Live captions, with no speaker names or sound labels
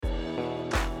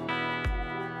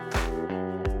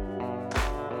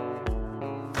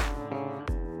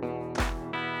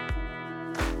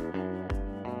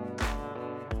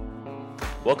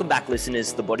Welcome back, listeners,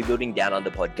 to the Bodybuilding Down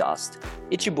Under podcast.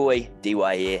 It's your boy,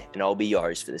 DY here, and I'll be your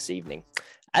host for this evening.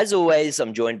 As always,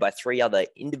 I'm joined by three other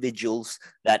individuals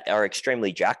that are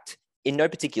extremely jacked, in no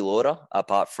particular order,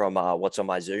 apart from what's on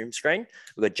my Zoom screen.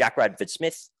 We've got Jack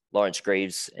Radford-Smith, Lawrence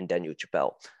Greaves, and Daniel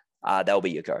Chappelle. They'll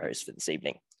be your co-hosts for this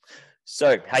evening.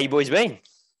 So, how you boys been?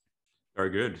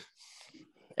 Very good.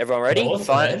 Everyone ready? Awesome,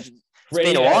 Fine. It's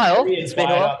been a while. It's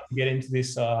been a while to get into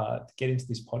this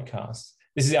podcast.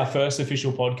 This is our first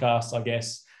official podcast, I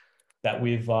guess, that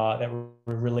we're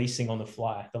releasing on the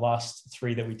fly. The last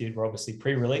three that we did were obviously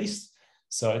pre-released,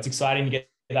 so it's exciting to get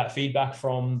that feedback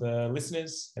from the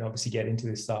listeners and obviously get into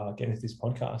this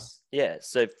podcast. Yeah.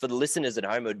 So for the listeners at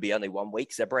home, it would be only 1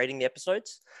 week separating the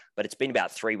episodes, but it's been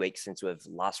about 3 weeks since we've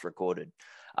last recorded.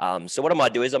 So what I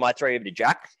might do is I might throw you over to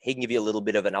Jack. He can give you a little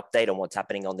bit of an update on what's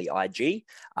happening on the IG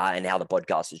and how the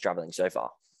podcast is traveling so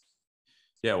far.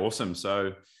 Yeah, awesome.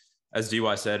 So as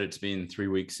DY said, it's been 3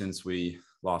 weeks since we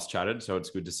last chatted. So it's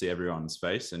good to see everyone's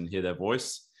face and hear their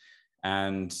voice.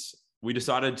 And we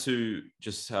decided to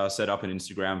just set up an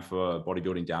Instagram for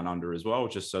Bodybuilding Down Under as well,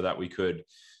 just so that we could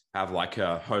have like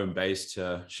a home base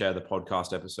to share the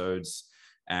podcast episodes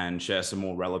and share some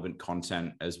more relevant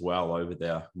content as well over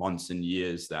the months and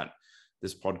years that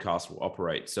this podcast will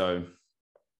operate. So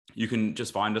you can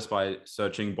just find us by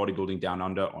searching Bodybuilding Down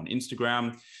Under on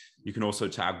Instagram. You can also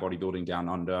tag Bodybuilding Down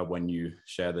Under when you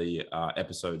share the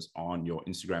episodes on your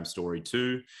Instagram story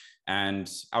too.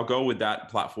 And our goal with that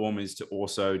platform is to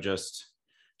also just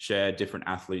share different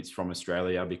athletes from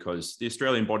Australia, because the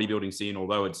Australian bodybuilding scene,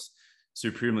 although it's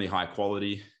supremely high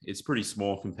quality, it's pretty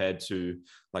small compared to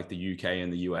like the UK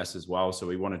and the US as well. So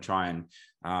we want to try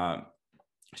and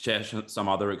share some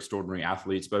other extraordinary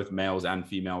athletes, both males and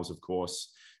females, of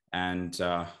course. And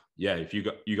if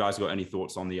you guys got any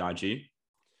thoughts on the IG?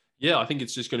 Yeah, I think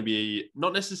it's just going to be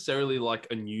not necessarily like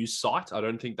a news site. I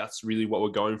don't think that's really what we're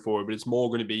going for, but it's more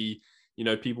going to be,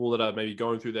 people that are maybe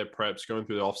going through their preps, going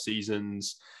through their off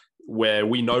seasons, where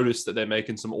we notice that they're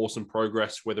making some awesome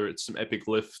progress, whether it's some epic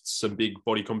lifts, some big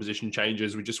body composition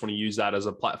changes. We just want to use that as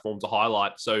a platform to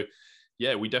highlight. So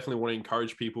yeah, we definitely want to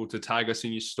encourage people to tag us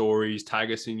in your stories,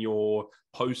 tag us in your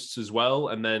posts as well.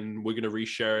 And then we're going to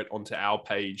reshare it onto our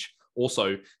page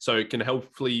also, so it can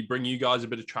hopefully bring you guys a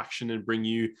bit of traction and bring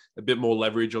you a bit more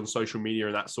leverage on social media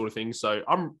and that sort of thing. So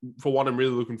I'm really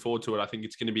looking forward to it. I think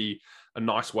it's going to be a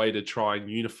nice way to try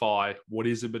and unify what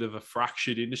is a bit of a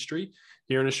fractured industry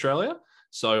here in Australia.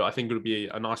 So I think it'll be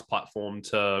a nice platform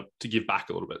to give back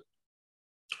a little bit.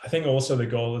 I think also the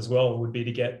goal as well would be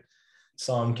to get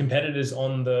some competitors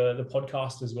on the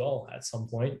podcast as well at some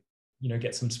point,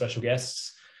 get some special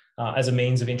guests as a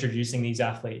means of introducing these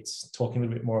athletes, talking a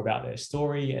little bit more about their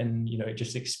story and,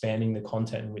 just expanding the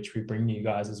content in which we bring you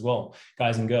guys as well,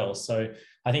 guys and girls. So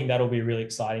I think that'll be really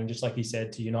exciting, just like you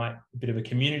said, to unite a bit of a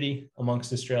community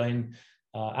amongst Australian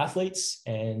athletes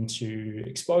and to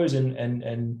expose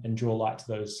and draw light to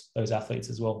those athletes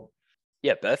as well.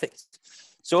 Yeah, perfect.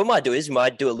 So what I might do is we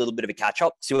might do a little bit of a catch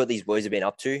up, see what these boys have been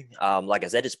up to. Like I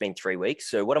said, it's been 3 weeks.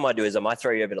 So what I might do is I might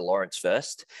throw you over to Lawrence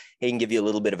first. He can give you a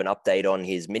little bit of an update on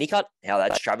his mini cut, how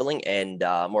that's traveling, and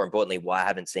more importantly, why I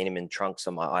haven't seen him in trunks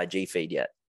on my IG feed yet.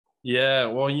 Yeah,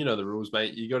 well, you know the rules,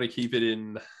 mate. You got to keep it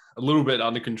in a little bit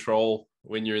under control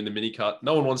when you're in the mini cut.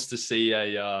 No one wants to see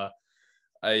a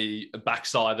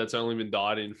backside that's only been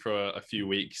died in for a few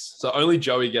weeks. So only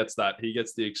Joey gets that. He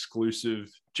gets the exclusive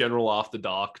general after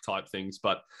dark type things.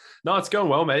 But no, it's going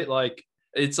well, mate. Like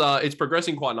it's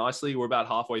progressing quite nicely. We're about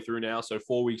halfway through now. So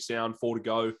 4 weeks down, 4 to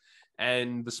go.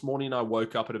 And this morning I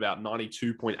woke up at about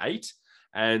 92.8.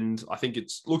 And I think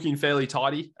it's looking fairly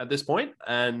tidy at this point.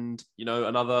 And,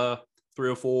 another 3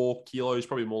 or 4 kilos,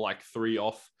 probably more like 3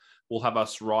 off, will have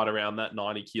us right around that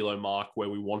 90 kilo mark where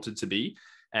we wanted to be.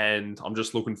 And I'm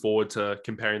just looking forward to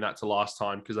comparing that to last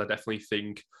time, because I definitely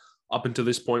think up until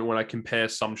this point, when I compare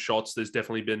some shots, there's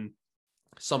definitely been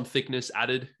some thickness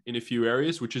added in a few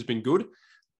areas, which has been good.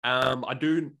 I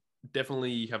do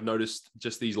definitely have noticed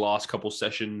just these last couple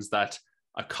sessions that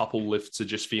a couple lifts are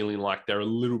just feeling like they're a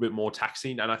little bit more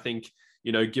taxing. And I think,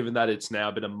 given that it's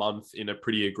now been a month in a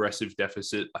pretty aggressive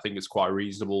deficit, I think it's quite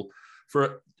reasonable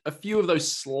for a few of those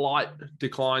slight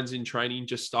declines in training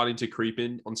just starting to creep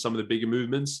in on some of the bigger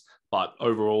movements. But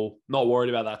overall, not worried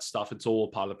about that stuff. It's all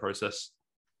part of the process.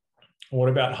 What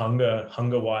about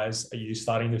hunger-wise? Are you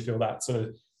starting to feel that sort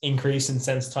of increase in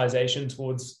sensitization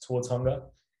towards hunger?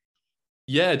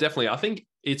 Yeah, definitely. I think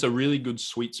it's a really good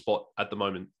sweet spot at the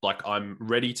moment. Like, I'm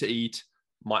ready to eat.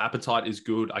 My appetite is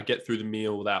good. I get through the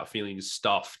meal without feeling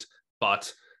stuffed.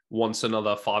 But once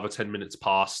another 5 or 10 minutes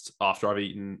passed after I've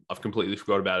eaten, I've completely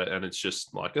forgot about it. And it's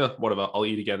just like, whatever, I'll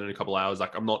eat again in a couple of hours.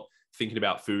 Like, I'm not thinking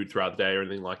about food throughout the day or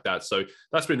anything like that. So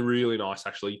that's been really nice,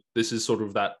 actually. This is sort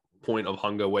of that point of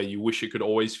hunger where you wish it could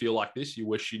always feel like this. You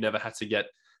wish you never had to get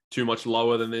too much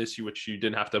lower than this. You wish you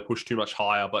didn't have to push too much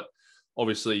higher. But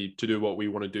obviously, to do what we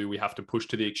want to do, we have to push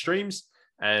to the extremes,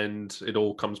 and it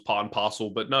all comes part and parcel.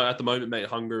 But no, at the moment, mate,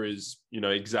 hunger is,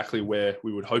 exactly where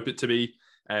we would hope it to be.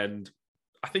 And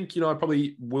I think, I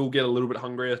probably will get a little bit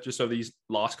hungrier just over these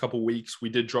last couple of weeks. We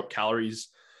did drop calories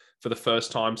for the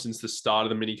first time since the start of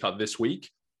the mini cut this week.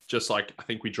 Just like, I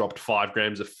think we dropped 5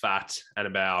 grams of fat and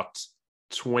about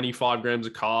 25 grams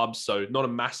of carbs. So not a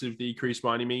massive decrease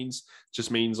by any means.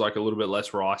 Just means like a little bit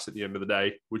less rice at the end of the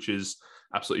day, which is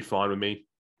absolutely fine with me.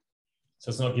 So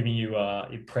it's not giving you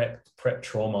your prep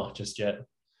trauma just yet.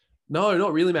 No,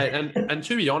 not really, mate. And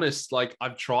to be honest, like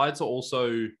I've tried to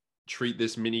also treat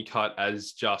this mini cut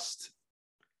as just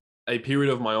a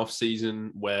period of my off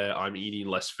season where I'm eating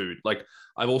less food. Like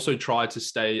I've also tried to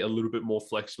stay a little bit more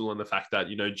flexible in the fact that,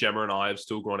 Gemma and I have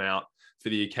still gone out for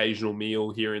the occasional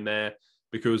meal here and there,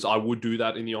 because I would do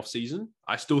that in the off season.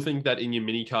 I still think that in your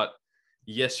mini cut,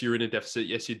 yes, you're in a deficit.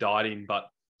 Yes, you're dieting, but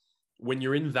when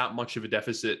you're in that much of a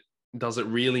deficit, does it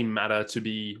really matter to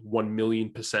be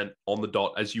 1,000,000% on the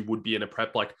dot as you would be in a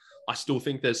prep? Like, I still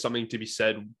think there's something to be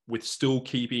said with still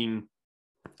keeping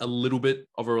a little bit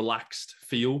of a relaxed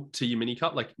feel to your mini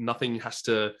cut. Like you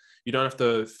don't have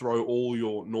to throw all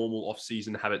your normal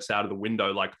off-season habits out of the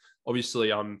window. Like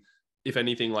obviously if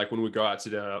anything, like when we go out to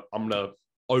dinner, I'm going to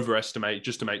overestimate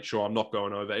just to make sure I'm not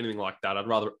going over anything like that. I'd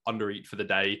rather undereat for the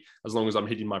day as long as I'm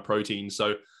hitting my protein.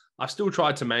 So I've still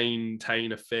tried to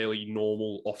maintain a fairly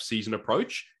normal off-season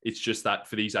approach. It's just that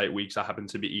for these 8 weeks, I happen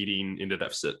to be eating in a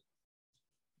deficit.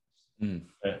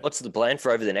 What's the plan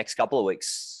for over the next couple of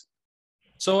weeks?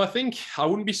 So I think I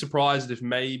wouldn't be surprised if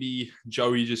maybe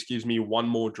Joey just gives me one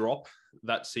more drop.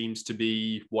 That seems to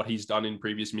be what he's done in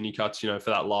previous mini cuts. For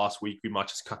that last week, we might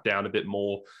just cut down a bit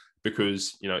more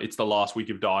because, it's the last week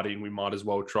of dieting. We might as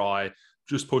well try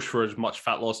just push for as much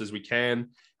fat loss as we can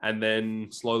and then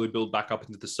slowly build back up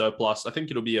into the surplus. I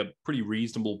think it'll be a pretty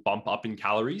reasonable bump up in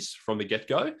calories from the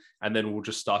get-go. And then we'll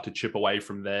just start to chip away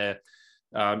from there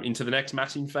into the next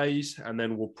massing phase. And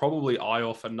then we'll probably eye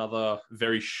off another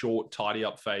very short tidy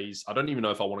up phase. I don't even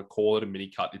know if I want to call it a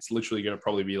mini cut. It's literally going to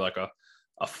probably be like a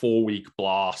 4-week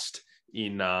blast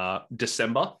in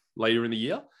December later in the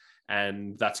year.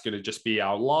 And that's going to just be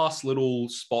our last little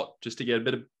spot just to get a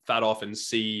bit of fat off and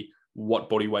see what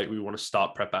body weight we want to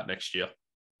start prep at next year.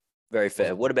 Very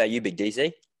fair. What about you, Big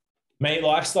DC? Mate,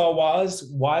 lifestyle-wise,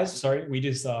 we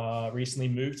just recently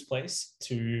moved place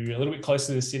to a little bit closer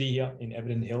to the city here in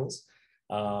Everton Hills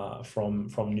from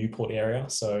Newport area.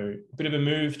 So a bit of a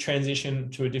move, transition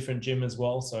to a different gym as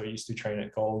well. So I used to train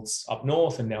at Gold's up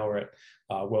north and now we're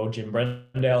at World Gym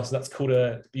Brendale. So that's cool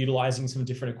to be utilizing some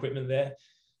different equipment there.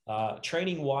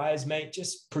 Training-wise, mate,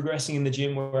 just progressing in the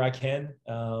gym where I can.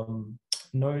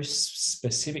 No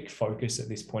specific focus at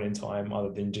this point in time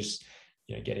other than just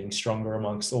getting stronger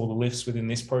amongst all the lifts within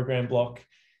this program block.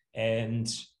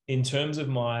 And in terms of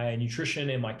my nutrition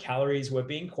and my calories, we're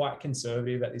being quite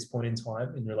conservative at this point in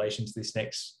time in relation to this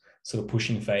next sort of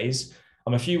pushing phase.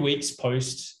 I'm a few weeks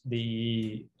post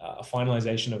the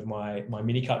finalization of my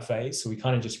mini cut phase. So we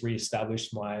kind of just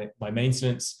reestablished my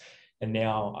maintenance. And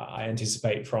now I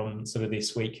anticipate from sort of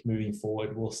this week moving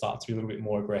forward, we'll start to be a little bit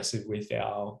more aggressive with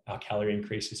our calorie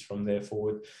increases from there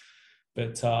forward.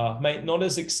 But mate, not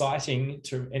as exciting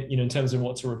to, in terms of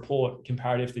what to report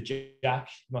comparative to Jack.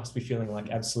 Must be feeling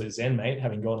like absolute zen, mate,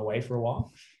 having gone away for a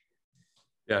while.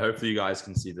 Yeah, hopefully you guys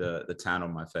can see the tan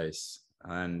on my face.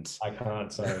 And I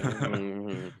can't,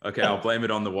 sorry. Okay, I'll blame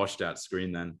it on the washed out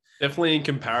screen then. Definitely in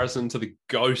comparison to the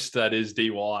ghost that is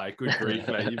DY. Good grief,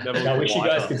 mate. You've never I wish you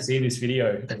guys could see this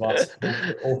video of us,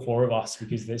 all 4 of us,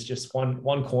 because there's just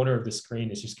one corner of the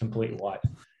screen is just complete white.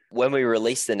 When we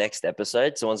release the next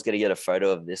episode, someone's going to get a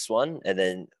photo of this one and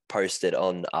then post it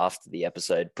on after the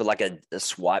episode. Put like a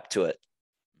swipe to it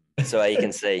so you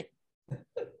can see.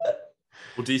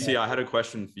 Well, DC, I had a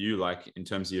question for you, like in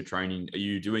terms of your training. Are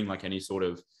you doing like any sort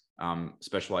of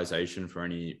specialization for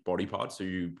any body parts? Are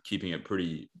you keeping it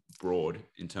pretty broad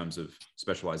in terms of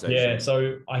specialization? Yeah,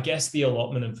 so I guess the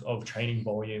allotment of training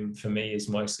volume for me is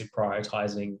mostly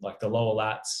prioritizing like the lower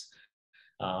lats,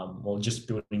 or just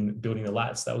building the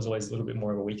lats. That was always a little bit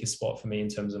more of a weaker spot for me in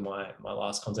terms of my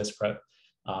last contest prep.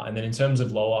 And then in terms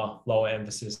of lower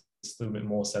emphasis, it's a little bit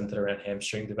more centered around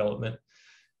hamstring development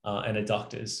and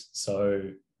adductors. So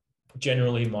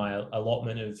generally my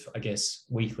allotment of, I guess,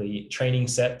 weekly training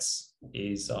sets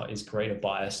is greater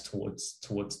bias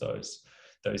towards those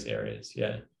areas.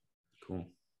 Yeah. Cool.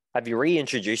 Have you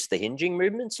reintroduced the hinging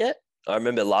movements yet? I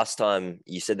remember last time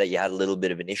you said that you had a little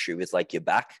bit of an issue with like your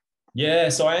back. Yeah,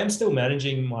 so I am still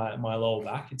managing my lower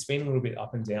back. It's been a little bit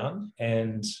up and down,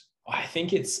 and I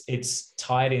think it's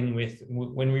tied in with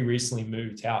when we recently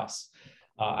moved house.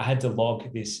 I had to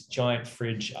log this giant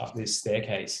fridge up this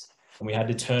staircase, and we had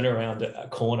to turn around a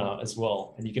corner as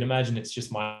well. And you can imagine it's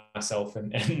just myself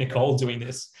and Nicole doing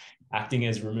this, acting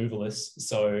as removalists.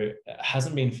 So it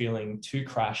hasn't been feeling too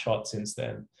crash hot since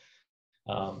then.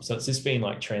 So it's just been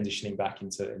like transitioning back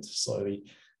into slowly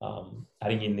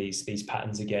adding in these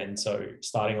patterns again. So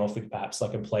starting off with perhaps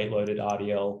like a plate loaded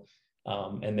RDL.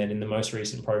 And then in the most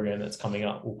recent program that's coming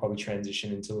up, we'll probably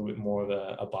transition into a little bit more of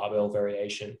a barbell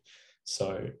variation.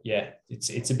 So yeah,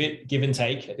 it's a bit give and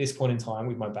take at this point in time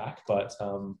with my back, but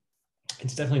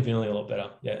it's definitely feeling a lot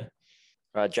better. Yeah.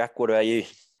 Jack, what about you?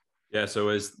 Yeah, so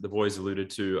as the boys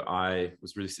alluded to, I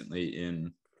was recently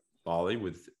in Bali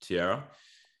with Tierra,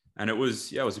 and it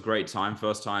was a great time.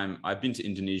 First time. I've been to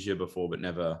Indonesia before, but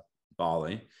never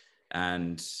Bali.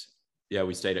 And yeah,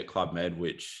 we stayed at Club Med,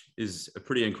 which is a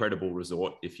pretty incredible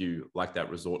resort if you like that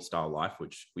resort style life,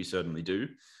 which we certainly do.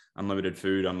 Unlimited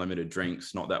food, unlimited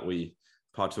drinks. Not that we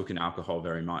partook in alcohol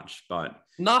very much, but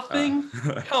Nothing.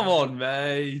 Come on,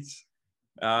 mate.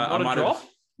 I might have.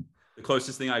 The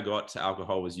closest thing I got to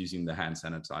alcohol was using the hand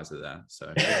sanitizer there.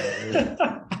 So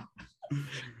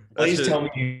please tell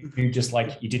me you just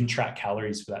like you didn't track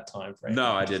calories for that time frame.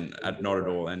 No, I didn't. Not at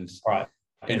all. And all right,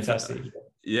 fantastic.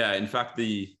 In fact,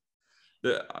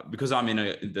 because I'm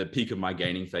in the peak of my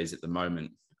gaining phase at the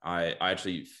moment, I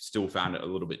actually still found it a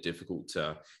little bit difficult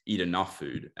to eat enough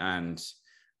food, and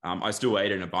I still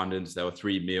ate in abundance. There were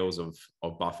 3 meals of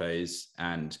buffets,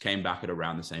 and came back at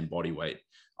around the same body weight.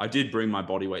 I did bring my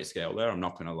body weight scale there, I'm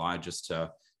not going to lie, just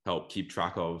to help keep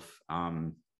track of,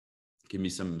 give me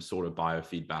some sort of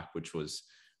biofeedback, which was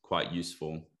quite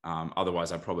useful.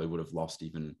 Otherwise, I probably would have lost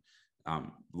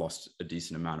a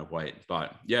decent amount of weight.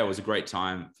 But yeah, it was a great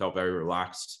time, felt very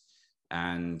relaxed,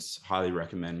 and highly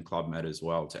recommend Club Med as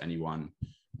well to anyone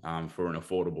for an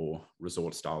affordable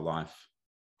resort style life.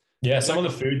 Yeah, some of the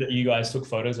food that you guys took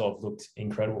photos of looked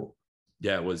incredible.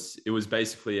 Yeah, it was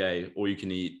basically a all you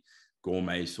can eat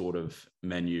gourmet sort of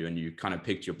menu, and you kind of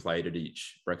picked your plate at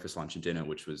each breakfast, lunch, and dinner,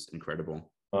 which was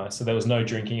incredible. So there was no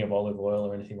drinking of olive oil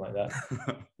or anything like that.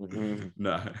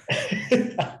 No.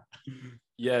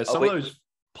 Yeah, some of those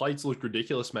plates look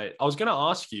ridiculous, mate. I was going to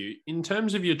ask you, in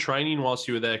terms of your training whilst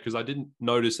you were there, because I didn't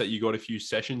notice that you got a few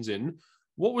sessions in,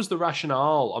 what was the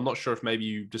rationale? I'm not sure if maybe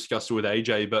you discussed it with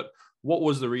AJ, but what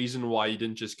was the reason why you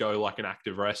didn't just go like an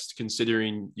active rest,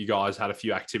 considering you guys had a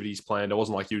few activities planned? It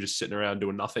wasn't like you were just sitting around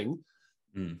doing nothing.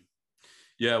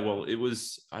 Yeah, well, it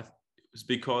was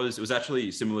because it was actually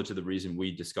similar to the reason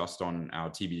we discussed on our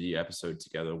TBD episode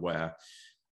together, where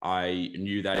I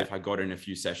knew that if I got in a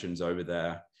few sessions over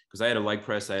there, because I had a leg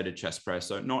press, I had a chest press,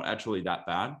 so not actually that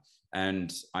bad.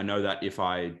 And I know that if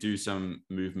I do some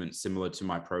movement similar to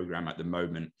my program at the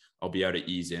moment, I'll be able to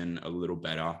ease in a little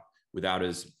better without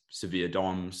as severe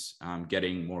DOMs,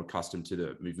 getting more accustomed to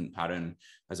the movement pattern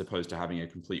as opposed to having a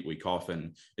complete week off.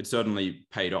 And it certainly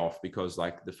paid off, because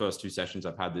like the first 2 sessions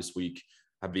I've had this week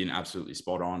have been absolutely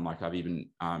spot on. Like I've even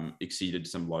exceeded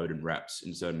some load and reps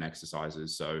in certain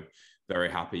exercises. So very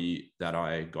happy that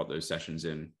I got those sessions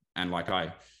in. And like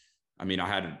I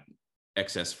had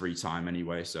excess free time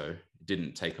anyway, so it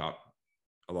didn't take up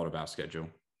a lot of our schedule.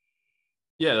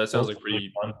 Yeah, that sounds like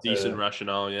pretty decent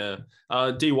rationale. Yeah.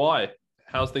 DY,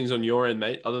 how's things on your end,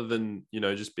 mate? Other than,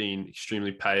 just being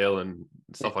extremely pale and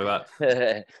stuff like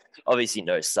that. Obviously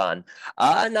no sun.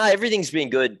 No, everything's been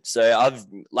good. So I've,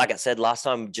 like I said, last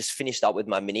time just finished up with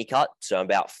my mini cut. So I'm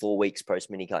about 4 weeks post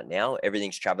mini cut now.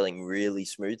 Everything's traveling really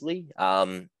smoothly.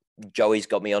 Joey's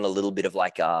got me on a little bit of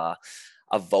like a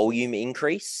volume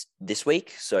increase this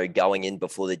week. So going in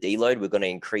before the deload, we're going to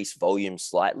increase volume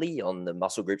slightly on the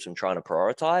muscle groups I'm trying to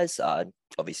prioritize.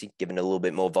 Obviously giving it a little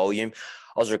bit more volume.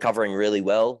 I was recovering really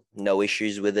well, no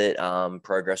issues with it.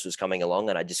 Progress was coming along,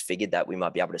 and I just figured that we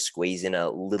might be able to squeeze in a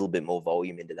little bit more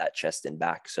volume into that chest and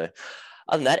back. So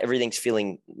other than that, everything's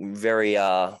feeling very,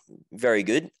 very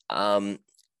good.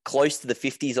 Close to the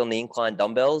 50s on the incline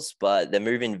dumbbells, but they're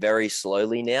moving very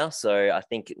slowly now. So I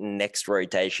think next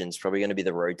rotation is probably going to be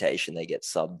the rotation they get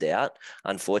subbed out.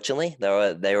 Unfortunately,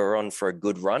 they were on for a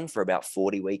good run for about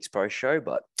 40 weeks post show,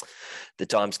 but the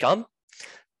time's come.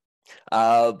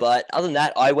 But other than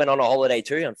that, I went on a holiday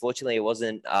too. Unfortunately, it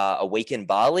wasn't a week in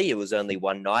Bali. It was only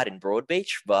one night in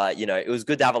Broadbeach, but it was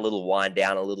good to have a little wind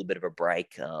down, a little bit of a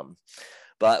break.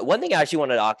 But one thing I actually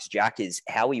wanted to ask Jack is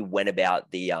how he went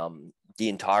about the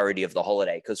entirety of the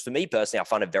holiday. Because for me personally, I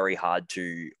find it very hard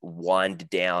to wind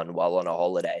down while on a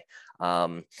holiday.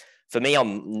 for me,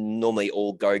 I'm normally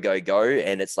all go, go, go.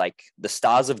 And it's like the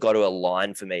stars have got to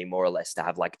align for me more or less to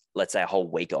have like, let's say a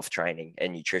whole week off training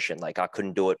and nutrition. Like I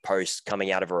couldn't do it post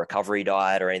coming out of a recovery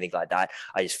diet or anything like that.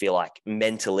 I just feel like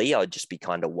mentally I'd just be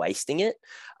kind of wasting it.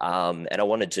 And I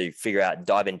wanted to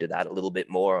dive into that a little bit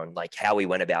more on like how we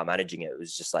went about managing it. It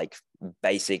was just like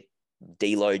basic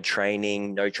deload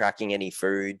training, no tracking any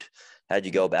food. How'd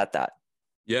you go about that?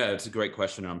 Yeah, it's a great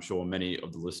question. I'm sure many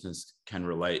of the listeners can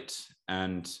relate.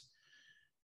 And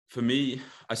for me,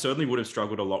 I certainly would have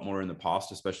struggled a lot more in the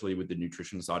past, especially with the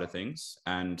nutrition side of things.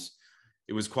 And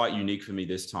it was quite unique for me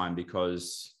this time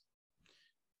because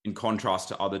in contrast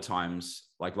to other times,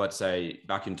 like let's say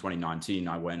back in 2019,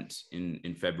 I went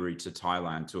in February to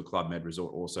Thailand to a Club Med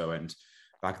resort also. And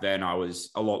back then I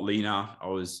was a lot leaner. I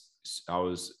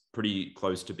was pretty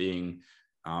close to being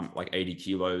like 80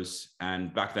 kilos.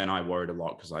 And back then I worried a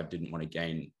lot because I didn't want to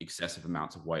gain excessive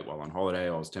amounts of weight while on holiday.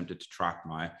 I was tempted to track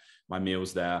my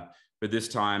meals there. But this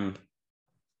time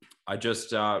I just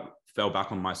fell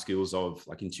back on my skills of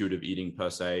like intuitive eating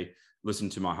per se, listen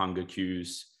to my hunger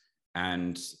cues.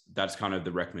 And that's kind of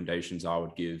the recommendations I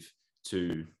would give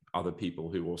to other people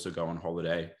who also go on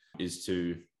holiday, is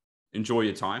to enjoy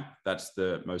your time. That's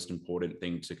the most important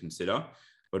thing to consider,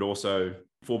 but also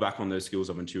fall back on those skills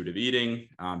of intuitive eating,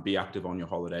 be active on your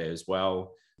holiday as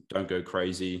well. Don't go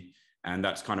crazy. And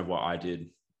that's kind of what I did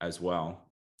as well.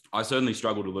 I certainly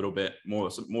struggled a little bit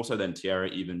more so than Tiara,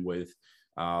 even with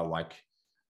like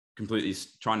completely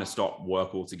trying to stop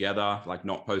work altogether, like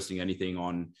not posting anything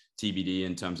on TBD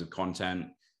in terms of content.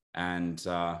 And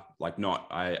I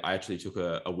actually took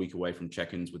a week away from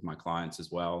check-ins with my clients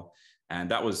as well. And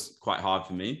that was quite hard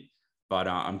for me. But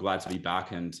I'm glad to be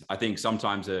back. And I think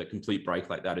sometimes a complete break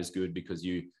like that is good because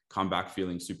you come back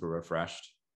feeling super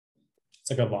refreshed.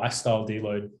 It's like a lifestyle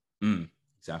deload.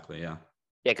 Exactly, yeah.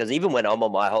 Yeah, because even when I'm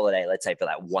on my holiday, let's say for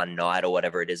that one night or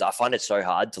whatever it is, I find it so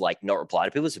hard to like not reply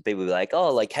to people. So people be like,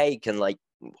 oh, like, hey, can like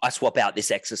I swap out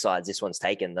this exercise? This one's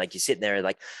taken. Like you're sitting there and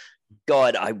like,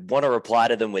 God, I want to reply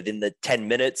to them within the 10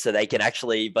 minutes so they can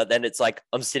actually, but then it's like,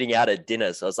 I'm sitting out at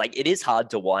dinner. So it's like, it is hard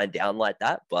to wind down like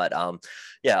that. But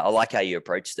yeah, I like how you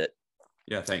approached it.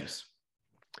 Yeah, thanks.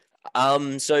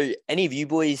 So any of you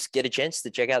boys get a chance to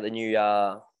check out the new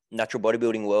Natural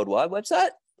Bodybuilding Worldwide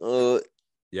website?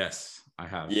 Yes, I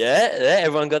have. Yeah,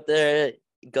 everyone got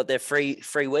their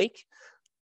free week.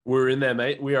 We're in there,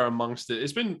 mate. We are amongst it.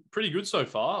 It's been pretty good so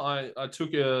far. I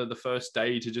took the first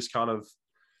day to just kind of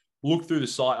look through the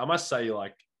site. I must say,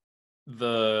 like,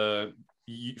 the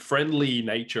friendly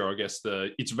nature, I guess,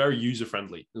 it's very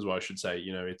user-friendly is what I should say.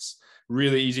 You know, it's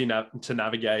really easy to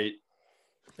navigate.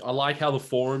 I like how the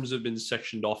forums have been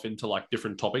sectioned off into like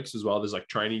different topics as well. There's like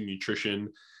training, nutrition,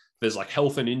 there's like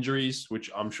health and injuries,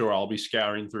 which I'm sure I'll be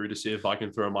scouring through to see if I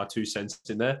can throw my 2 cents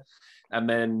in there. And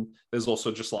then there's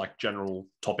also just like general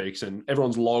topics and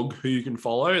everyone's log who you can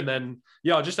follow. And then,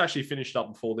 yeah, I just actually finished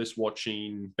up before this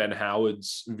watching Ben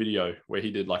Howard's video where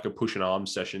he did like a push and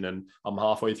arms session, and I'm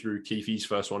halfway through Keefe's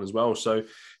first one as well. So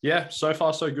yeah, so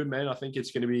far so good, man. I think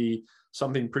it's going to be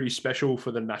something pretty special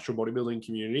for the natural bodybuilding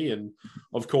community. And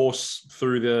of course,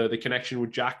 through the connection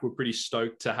with Jack, we're pretty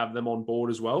stoked to have them on board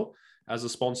as well as a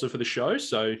sponsor for the show.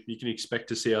 So you can expect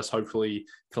to see us hopefully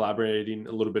collaborating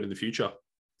a little bit in the future.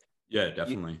 Yeah,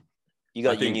 definitely. You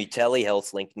got your new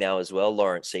telehealth link now as well,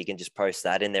 Lawrence, so you can just post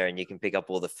that in there and you can pick up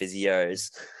all the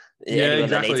physios. Yeah, anyone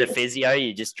exactly. that needs a physio,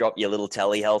 you just drop your little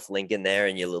telehealth link in there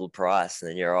and your little price, and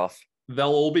then you're off. They'll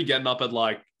all be getting up at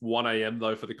like 1 a.m.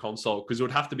 though for the consult, because it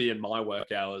would have to be in my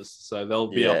work hours. So they'll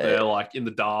be up there like in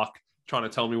the dark trying to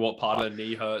tell me what part of their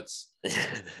knee hurts.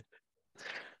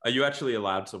 Are you actually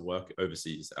allowed to work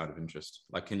overseas out of interest?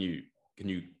 Like, can you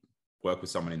work with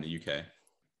someone in the UK?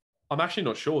 I'm actually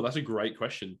not sure. That's a great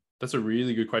question. That's a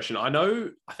really good question. I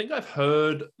think I've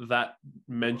heard that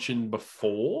mentioned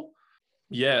before.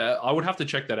 Yeah, I would have to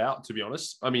check that out, to be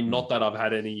honest. I mean, not that I've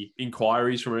had any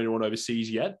inquiries from anyone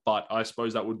overseas yet, but I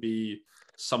suppose that would be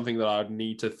something that I'd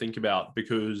need to think about,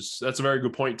 because that's a very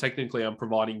good point. Technically, I'm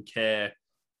providing care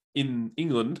in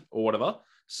England or whatever.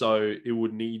 So it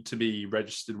would need to be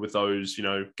registered with those,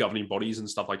 governing bodies and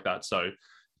stuff like that. So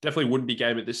definitely wouldn't be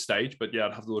game at this stage, but yeah,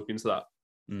 I'd have to look into that.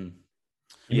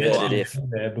 You mentioned a name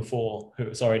there before.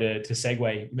 Sorry to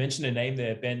segue. You mentioned a name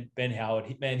there, Ben Howard.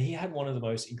 He had one of the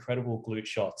most incredible glute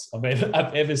shots I've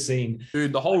ever seen.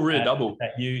 Dude, the whole rear double.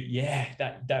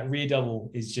 That rear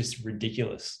double is just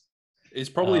ridiculous. It's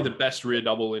probably the best rear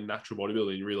double in natural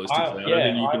bodybuilding, realistically. I don't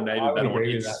think you can name a better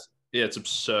one. It's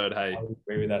absurd. Hey, I would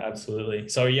agree with that absolutely.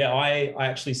 So yeah, I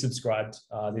actually subscribed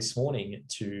this morning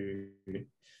to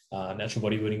Natural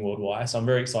Bodybuilding Worldwide. So I'm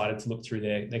very excited to look through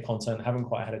their content. I haven't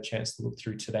quite had a chance to look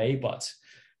through today, but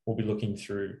we'll be looking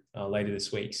through later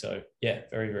this week. So yeah,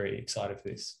 very, very excited for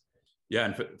this. Yeah,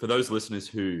 and for those listeners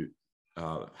who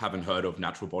haven't heard of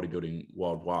Natural Bodybuilding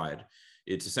Worldwide,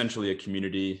 it's essentially a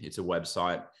community, it's a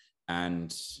website,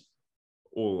 and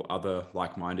all other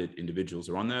like-minded individuals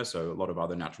are on there. So a lot of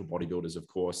other natural bodybuilders, of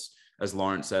course. As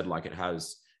Lawrence said, like, it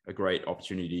has a great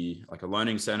opportunity, like a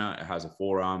learning center. It has a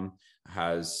forum,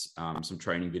 has some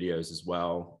training videos as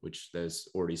well, which there's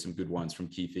already some good ones from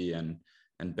Keefe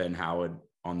and Ben Howard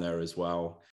on there as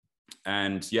well.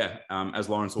 And yeah, as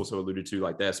Lawrence also alluded to,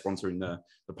 like, they're sponsoring the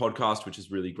podcast, which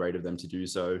is really great of them to do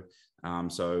so.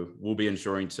 So we'll be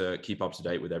ensuring to keep up to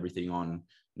date with everything on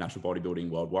Natural Bodybuilding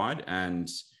Worldwide, and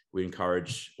we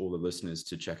encourage all the listeners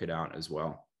to check it out as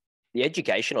well. The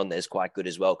education on there is quite good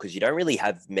as well, because you don't really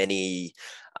have many,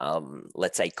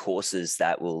 let's say, courses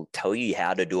that will tell you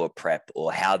how to do a prep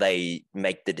or how they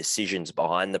make the decisions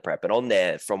behind the prep. And on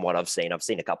there, from what I've seen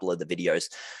a couple of the videos,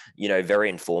 very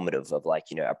informative of, like,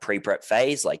 a pre-prep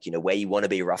phase, like, where you want to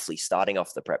be roughly starting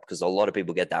off the prep, because a lot of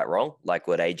people get that wrong, like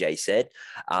what AJ said,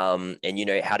 and,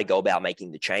 how to go about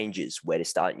making the changes, where to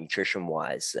start nutrition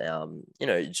wise.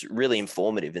 It's really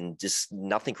informative, and just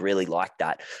nothing really like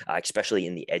that, especially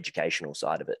in the educational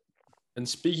side of it. And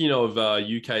speaking of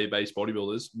UK-based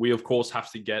bodybuilders, we, of course,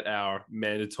 have to get our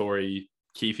mandatory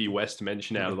Keefe West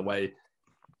mention out of the way.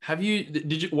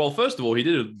 Well, first of all, he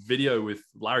did a video with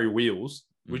Larry Wheels,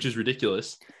 which is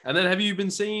ridiculous. And then have you been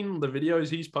seeing the videos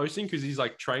he's posting? Because he's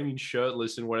like training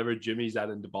shirtless in whatever gym he's at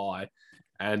in Dubai.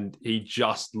 And he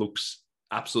just looks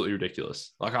absolutely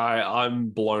ridiculous. Like, I'm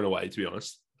blown away, to be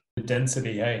honest. The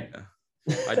density, hey?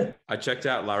 I checked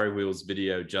out Larry Wheels'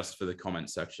 video just for the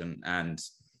comment section, and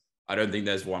I don't think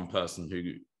there's one person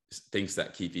who thinks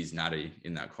that Keefe's natty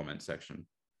in that comment section.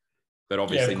 But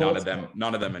obviously, none of them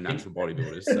are natural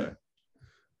bodybuilders. So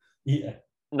yeah,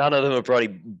 none of them are probably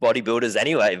bodybuilders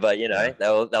anyway. But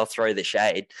they'll throw the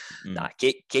shade. Nah,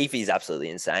 Keefe's absolutely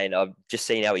insane. I've just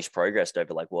seen how he's progressed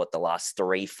over the last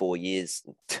 3-4 years.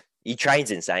 He trains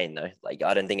insane though. Like,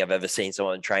 I don't think I've ever seen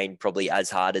someone train probably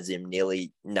as hard as him,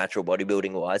 nearly natural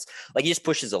bodybuilding wise. Like, he just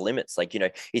pushes the limits. Like,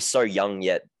 he's so young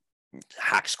yet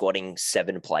hack squatting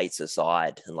 7 plates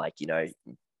aside, and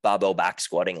barbell back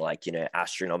squatting,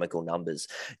 astronomical numbers,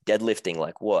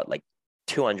 deadlifting,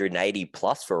 280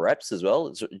 plus for reps as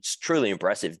well. It's truly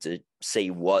impressive to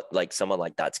see what someone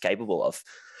like that's capable of.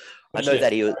 I know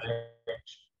that he was,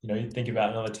 you think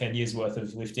about another 10 years worth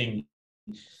of lifting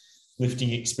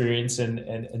experience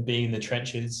and being in the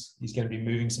trenches. He's going to be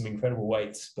moving some incredible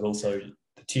weights, but also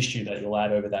the tissue that you'll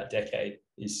add over that decade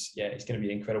is going to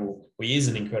be incredible. He is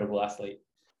an incredible athlete.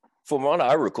 From what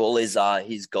I recall, his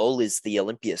goal is the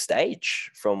Olympia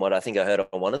stage, from what I think I heard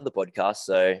on one of the podcasts.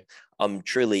 So I'm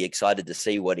truly excited to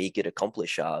see what he could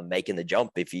accomplish making the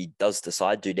jump, if he does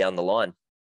decide to down the line.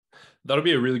 That'll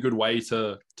be a really good way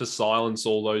to silence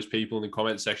all those people in the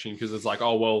comment section, because it's like,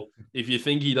 oh, well, if you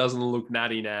think he doesn't look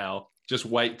natty now, just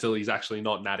wait till he's actually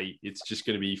not natty. It's just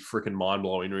going to be freaking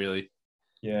mind-blowing, really.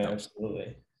 Yeah,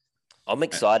 absolutely. I'm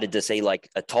excited to see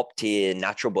a top tier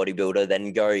natural bodybuilder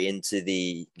then go into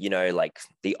the,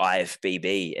 the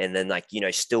IFBB, and then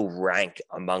still rank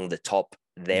among the top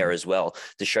there as well,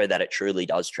 to show that it truly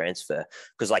does transfer.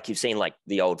 Because you've seen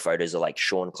the old photos of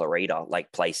Sean Clarita,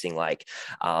 placing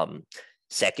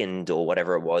second or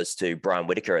whatever it was to Brian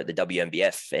Whitaker at the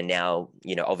WMBF. And now,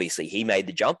 obviously he made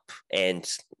the jump and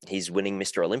he's winning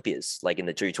Mr. Olympias, in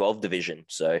the 212 division.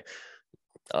 So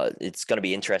it's going to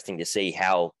be interesting to see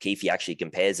how Keefe actually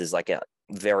compares as a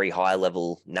very high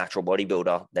level natural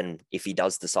bodybuilder than if he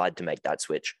does decide to make that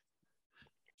switch.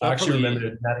 I actually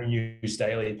remember Natty News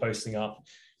Daily posting up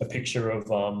a picture of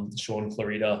Sean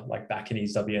Clarita back in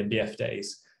his WNBF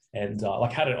days, and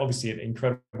had obviously an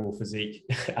incredible physique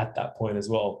at that point as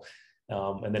well,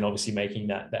 and then obviously making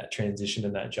that transition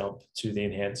and that jump to the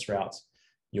enhanced routes,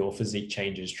 your physique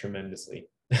changes tremendously.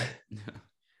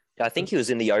 I think he was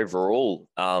in the overall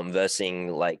he was in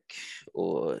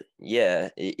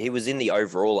the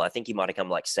overall. I think he might have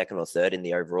come second or third in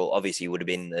the overall. Obviously, he would have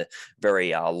been the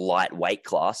very lightweight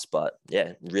class, but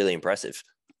yeah, really impressive.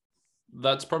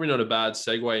 That's probably not a bad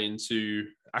segue into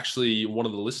actually one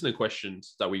of the listener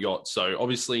questions that we got. So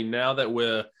obviously, now that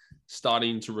we're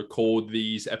starting to record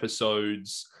these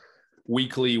episodes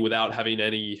weekly without having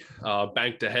any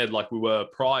banked ahead like we were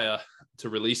prior to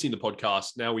releasing the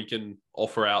podcast, now we can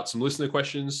offer out some listener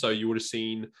questions. So you would have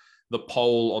seen the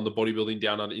poll on the Bodybuilding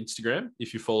Down Under Instagram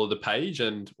if you follow the page.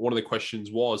 And one of the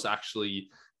questions was actually,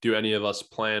 do any of us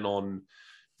plan on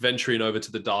venturing over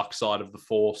to the dark side of the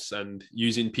force and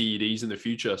using PEDs in the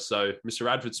future? So Mr.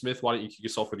 Radford Smith, why don't you kick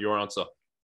us off with your answer?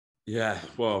 Yeah,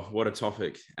 well, what a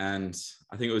topic. And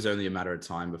I think it was only a matter of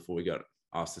time before we got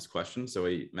asked this question, so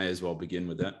we may as well begin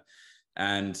with it.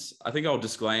 And I think I'll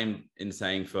disclaim in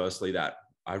saying firstly that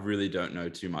I really don't know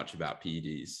too much about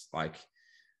PEDs. Like,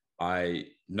 I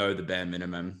know the bare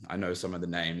minimum. I know some of the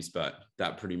names, but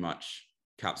that pretty much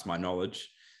caps my knowledge.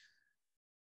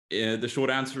 The short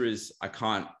answer is I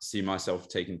can't see myself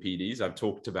taking PEDs. I've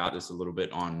talked about this a little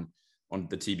bit on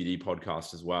the TBD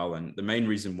podcast as well. And the main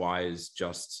reason why is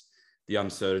just the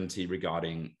uncertainty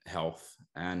regarding health.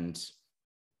 And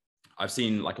I've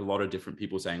seen like a lot of different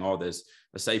people saying, oh, there's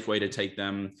a safe way to take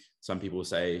them. Some people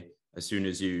say as soon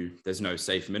as there's no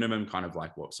safe minimum, kind of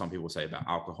like what some people say about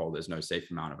alcohol, there's no safe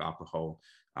amount of alcohol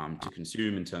to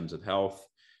consume in terms of health.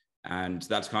 And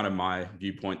that's kind of my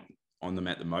viewpoint on them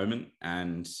at the moment.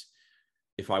 And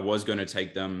if I was going to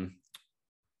take them,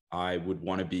 I would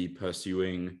want to be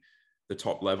pursuing the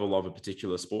top level of a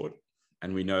particular sport.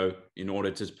 And we know in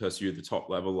order to pursue the top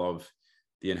level of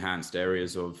the enhanced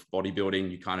areas of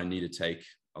bodybuilding, you kind of need to take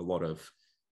a lot of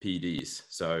PEDs.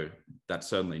 So that's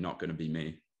certainly not going to be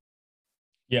me.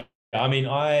 Yeah. I mean,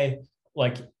 I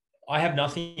have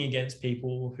nothing against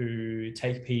people who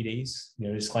take PEDs,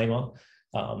 disclaimer.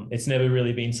 It's never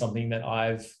really been something that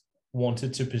I've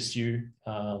wanted to pursue.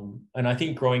 And I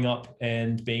think growing up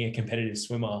and being a competitive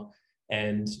swimmer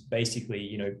and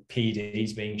basically,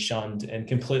 PEDs being shunned and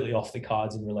completely off the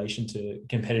cards in relation to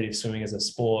competitive swimming as a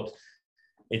sport,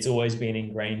 it's always been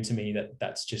ingrained to me that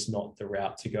that's just not the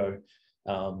route to go.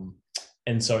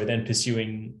 And so then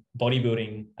pursuing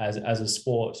bodybuilding as a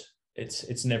sport,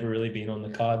 it's never really been on the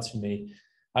cards for me.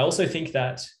 I also think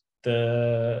that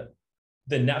the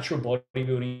natural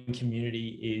bodybuilding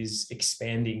community is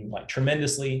expanding like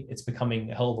tremendously. It's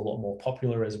becoming a hell of a lot more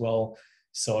popular as well.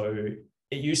 So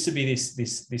it used to be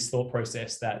this thought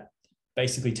process that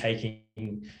basically taking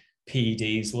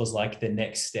PEDs was like the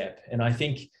next step. And I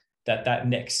think that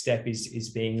next step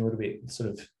is being a little bit sort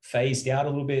of phased out a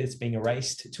little bit. It's being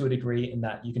erased to a degree, in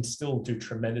that you can still do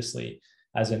tremendously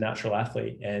as a natural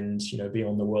athlete and, be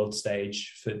on the world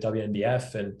stage for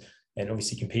WNBF and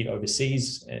obviously compete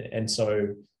overseas. And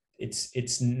so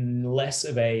it's less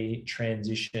of a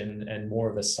transition and more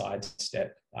of a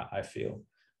sidestep, I feel.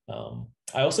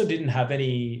 I also didn't have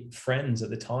any friends at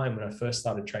the time when I first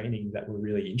started training that were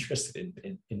really interested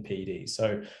in PEDs.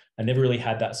 So I never really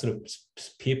had that sort of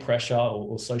peer pressure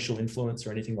or social influence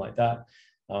or anything like that.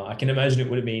 I can imagine it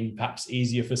would have been perhaps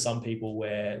easier for some people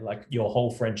where like your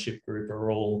whole friendship group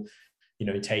are all,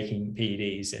 taking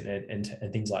PEDs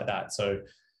and things like that. So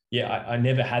yeah, I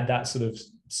never had that sort of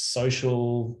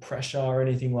social pressure or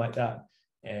anything like that.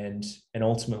 And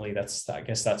ultimately I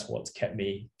guess that's what's kept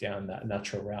me down that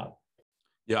natural route.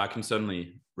 Yeah, I can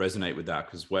certainly resonate with that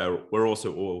because we're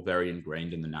also all very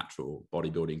ingrained in the natural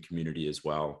bodybuilding community as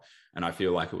well. And I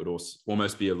feel like it would also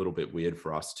almost be a little bit weird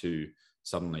for us to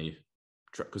suddenly,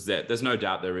 because there's no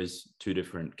doubt there is two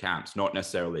different camps, not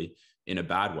necessarily in a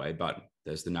bad way, but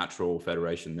there's the natural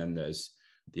federation, then there's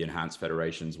the enhanced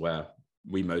federations where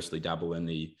we mostly dabble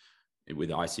with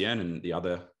ICN and the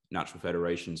other natural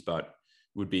federations, but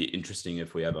it would be interesting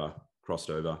if we ever crossed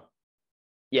over.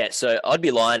 Yeah, so I'd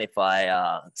be lying if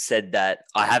I said that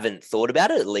I haven't thought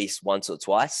about it at least once or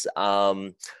twice.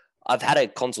 I've had a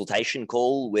consultation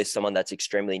call with someone that's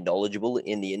extremely knowledgeable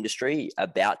in the industry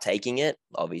about taking it.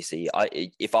 Obviously,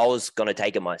 if I was going to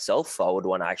take it myself, I would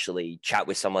want to actually chat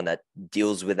with someone that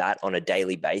deals with that on a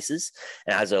daily basis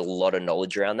and has a lot of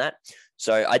knowledge around that.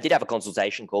 So I did have a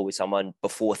consultation call with someone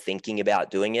before thinking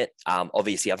about doing it.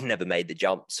 Obviously, I've never made the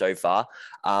jump so far.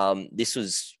 This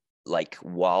was like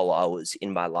while I was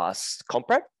in my last comp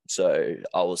prep. So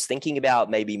I was thinking about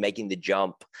maybe making the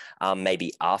jump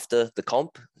maybe after the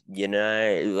comp,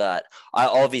 but I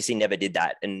obviously never did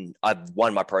that. And I've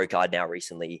won my pro card now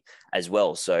recently as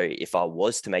well. So if I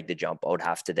was to make the jump, I would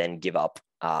have to then give up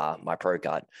my pro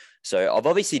card. So I've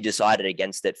obviously decided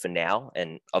against it for now.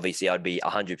 And obviously I'd be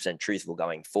 100% truthful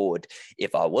going forward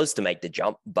if I was to make the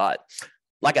jump. But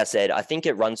like I said, I think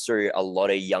it runs through a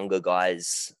lot of younger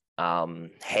guys'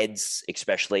 heads,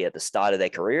 especially at the start of their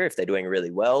career, if they're doing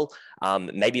really well,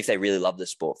 maybe if they really love the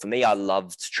sport. For me, I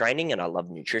loved training and I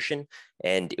loved nutrition,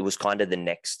 and it was kind of the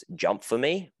next jump for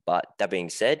me. But that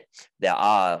being said, there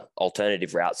are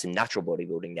alternative routes in natural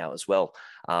bodybuilding now as well.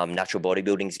 Natural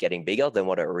bodybuilding is getting bigger than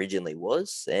what it originally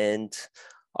was, and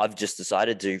I've just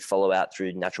decided to follow out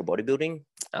through natural bodybuilding.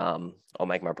 I'll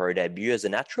make my pro debut as a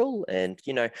natural, and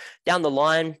down the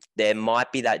line there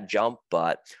might be that jump,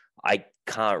 but I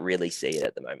can't really see it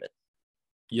at the moment.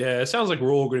 Yeah, it sounds like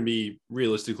we're all going to be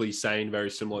realistically saying a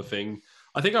very similar thing.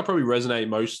 I think I probably resonate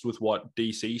most with what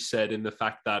DC said, in the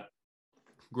fact that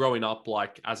growing up,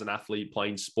 like as an athlete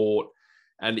playing sport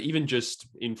And even just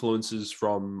influences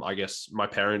from, I guess, my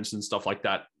parents and stuff like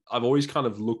that. I've always kind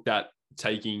of looked at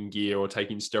taking gear or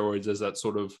taking steroids as that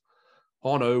sort of,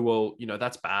 oh no, well,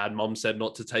 that's bad. Mom said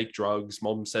not to take drugs.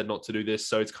 Mom said not to do this.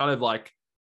 So it's kind of like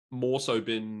more so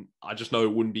been, I just know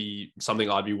it wouldn't be something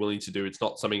I'd be willing to do. It's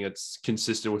not something that's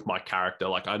consistent with my character.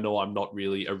 Like, I know I'm not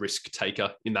really a risk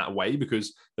taker in that way,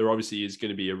 because there obviously is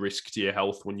going to be a risk to your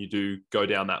health when you do go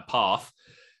down that path.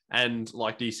 And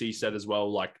like DC said as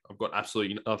well, like, I've got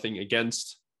absolutely nothing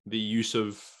against the use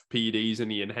of PEDs in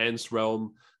the enhanced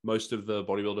realm. Most of the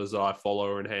bodybuilders that I follow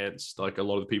are enhanced, like a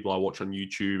lot of the people I watch on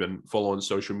YouTube and follow on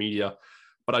social media.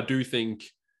 But I do think,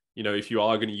 if you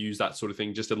are going to use that sort of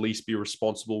thing, just at least be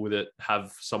responsible with it.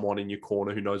 Have someone in your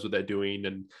corner who knows what they're doing,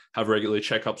 and have regular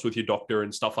checkups with your doctor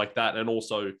and stuff like that. And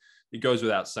also, it goes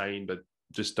without saying, but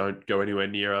just don't go anywhere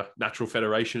near a natural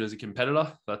federation as a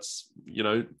competitor. That's,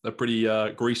 a pretty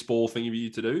greaseball thing of you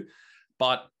to do.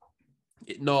 But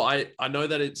no, I know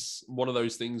that it's one of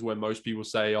those things where most people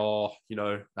say, oh,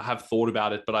 I have thought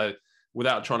about it, but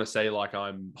without trying to say like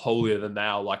I'm holier than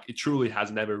thou, like, it truly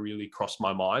has never really crossed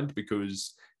my mind,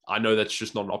 because I know that's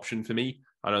just not an option for me.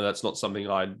 I know that's not something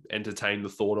I'd entertain the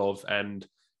thought of. And,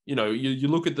 you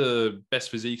look at the best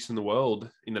physiques in the world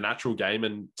in the natural game,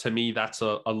 and to me, that's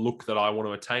a look that I want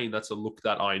to attain. That's a look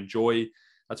that I enjoy.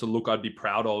 That's a look I'd be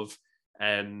proud of.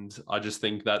 And I just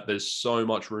think that there's so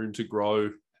much room to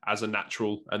grow as a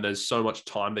natural, and there's so much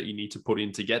time that you need to put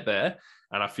in to get there.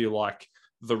 And I feel like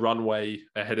the runway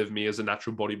ahead of me as a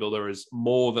natural bodybuilder is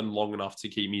more than long enough to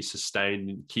keep me sustained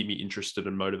and keep me interested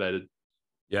and motivated.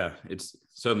 Yeah, it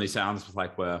certainly sounds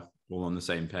like we're all on the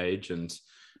same page. And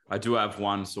I do have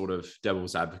one sort of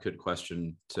devil's advocate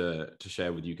question to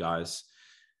share with you guys.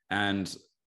 And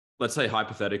let's say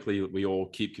hypothetically, we all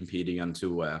keep competing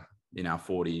until we're in our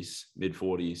 40s, mid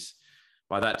 40s.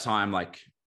 By that time, like,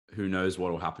 who knows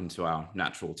what will happen to our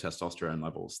natural testosterone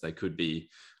levels? They could be,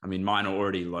 mine are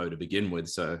already low to begin with,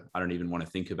 so I don't even want to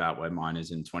think about where mine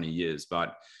is in 20 years.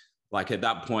 But like, at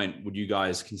that point, would you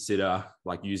guys consider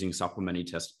like using supplementary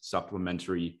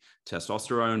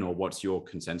testosterone, or what's your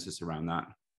consensus around that?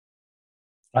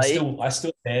 I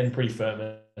still stand pretty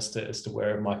firm as to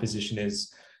where my position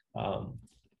is,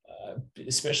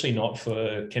 especially not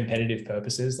for competitive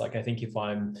purposes. Like, I think if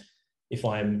I'm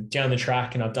down the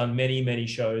track and I've done many, many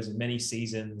shows and many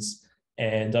seasons,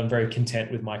 and I'm very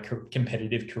content with my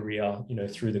competitive career,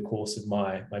 through the course of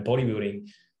my bodybuilding,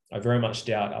 I very much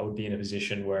doubt I would be in a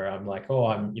position where I'm like, oh,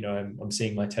 I'm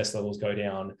seeing my test levels go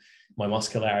down, my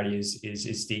muscularity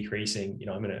is decreasing.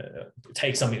 I'm going to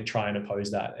take something to try and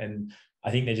oppose that. And I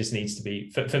think there just needs to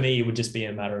be, for me, it would just be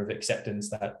a matter of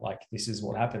acceptance that, like, this is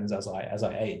what happens as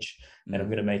I age, and I'm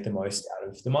going to make the most out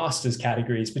of the masters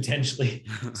categories potentially.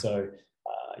 So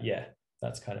yeah,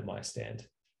 that's kind of my stand.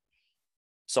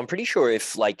 So I'm pretty sure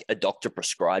if like a doctor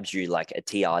prescribes you like a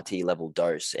TRT level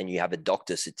dose and you have a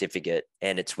doctor certificate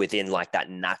and it's within like that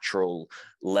natural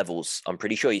levels, I'm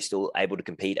pretty sure you're still able to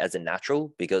compete as a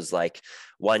natural, because like,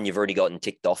 one, you've already gotten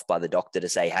ticked off by the doctor to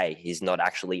say, hey, he's not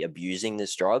actually abusing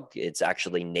this drug. It's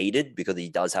actually needed because he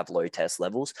does have low test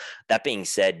levels. That being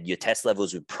said, your test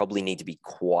levels would probably need to be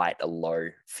quite a low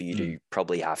for you to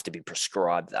probably have to be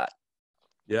prescribed that.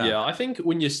 Yeah, I think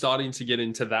when you're starting to get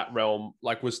into that realm,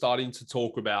 like, we're starting to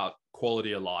talk about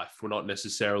quality of life. We're not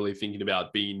necessarily thinking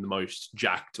about being the most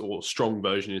jacked or strong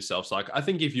version of yourself. So, like, I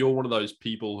think if you're one of those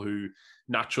people who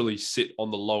naturally sit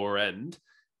on the lower end,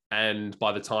 and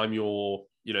by the time you're,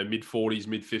 mid 40s,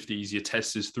 mid 50s, your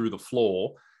test is through the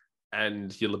floor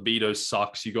and your libido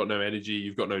sucks, you've got no energy,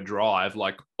 you've got no drive,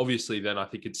 like, obviously then I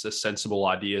think it's a sensible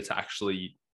idea to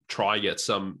actually try get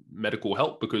some medical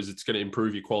help, because it's going to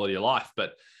improve your quality of life.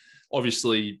 But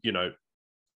obviously,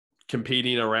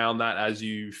 competing around that as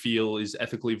you feel is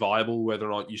ethically viable, whether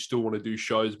or not you still want to do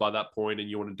shows by that point and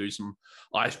you want to do some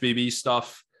IFBB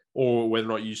stuff, or whether or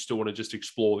not you still want to just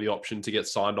explore the option to get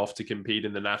signed off to compete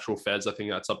in the natural feds, I think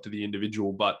that's up to the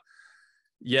individual. But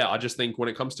yeah, I just think when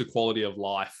it comes to quality of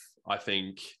life, I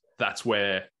think that's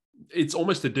where it's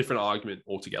almost a different argument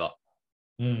altogether.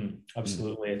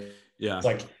 Absolutely. Yeah. It's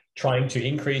like trying to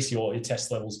increase your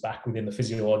test levels back within the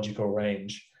physiological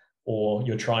range, or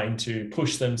you're trying to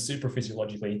push them super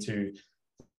physiologically to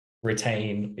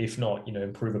retain, if not,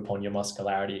 improve upon your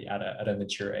muscularity at a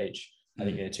mature age. I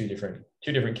think they're two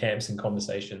different camps and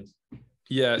conversations.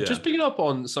 Yeah, just picking up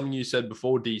on something you said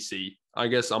before, DC, I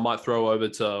guess I might throw over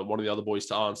to one of the other boys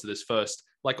to answer this first.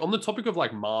 Like, on the topic of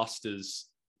like masters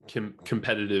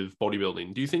competitive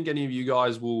bodybuilding, do you think any of you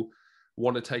guys will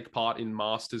want to take part in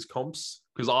masters comps?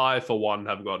 Because I, for one,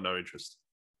 have got no interest.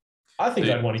 I think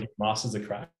I'd want to give masters a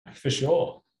crack for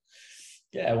sure.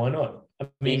 Yeah, why not? I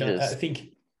mean, I think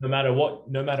no matter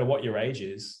what your age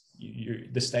is,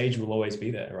 the stage will always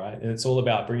be there, right? And it's all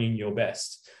about bringing your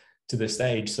best to the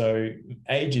stage. So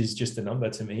age is just a number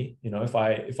to me. You know,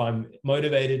 if I'm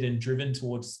motivated and driven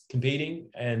towards competing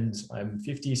and I'm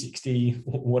 50, 60,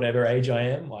 whatever age I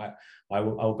am,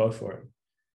 I'll go for it.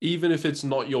 Even if it's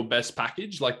not your best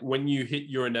package, like when you hit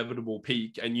your inevitable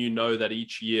peak and you know that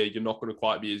each year you're not going to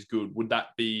quite be as good, would that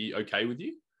be okay with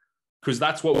you? Because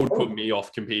that's what would put me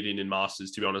off competing in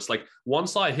Masters, to be honest. Like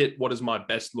once I hit what is my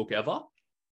best look ever,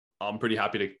 I'm pretty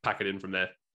happy to pack it in from there.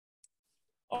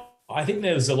 I think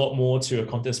there's a lot more to a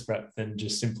contest prep than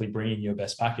just simply bringing your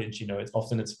best package. You know, it's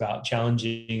about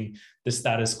challenging the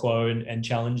status quo and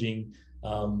challenging,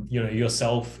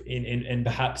 yourself and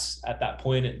perhaps at that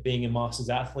point, being a Masters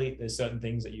athlete, there's certain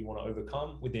things that you want to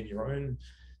overcome within your own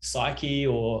psyche,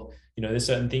 or, you know, there's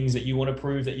certain things that you want to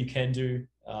prove that you can do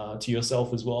to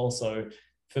yourself as well. So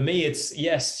for me, it's,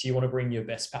 yes, you want to bring your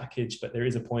best package, but there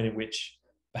is a point in which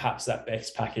perhaps that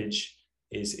best package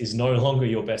is no longer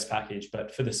your best package,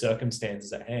 but for the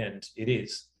circumstances at hand, it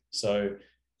is. So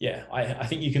yeah, I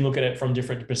think you can look at it from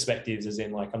different perspectives, as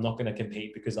in, like, I'm not going to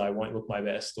compete because I won't look my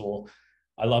best, or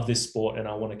I love this sport and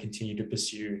I want to continue to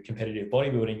pursue competitive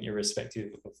bodybuilding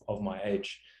irrespective of my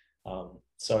age.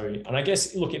 And I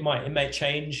guess, look, it may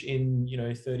change in,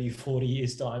 30, 40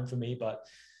 years time for me, but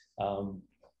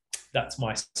that's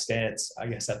my stance, I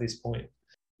guess, at this point.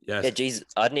 Yes. Yeah, geez,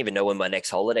 I don't even know when my next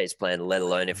holiday is planned, let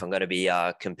alone if I'm going to be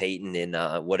competing in,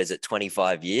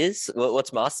 25 years?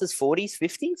 What's Masters, 40s,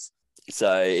 50s?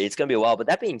 So it's going to be a while. But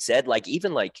that being said, like,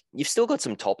 even like you've still got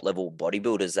some top level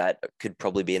bodybuilders that could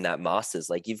probably be in that Masters.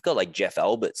 Like you've got like Jeff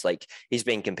Alberts, like he's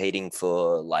been competing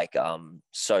for like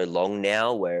so long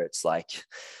now, where it's like,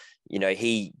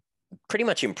 he pretty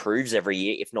much improves every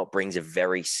year, if not brings a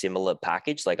very similar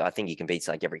package. Like I think he competes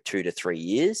like every 2 to 3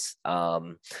 years.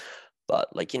 But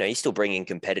like, he's still bringing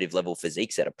competitive level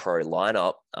physiques at a pro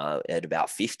lineup at about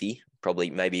 50,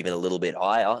 probably maybe even a little bit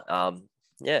higher.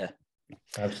 Yeah.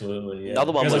 Absolutely. Yeah.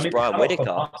 Another one was Brian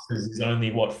Whitaker. Is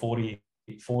only what, 40,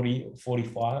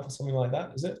 45 or something like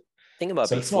that, is it? I think it might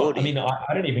be 40. Not, I mean,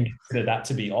 I don't even consider that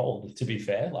to be old, to be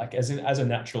fair. Like as a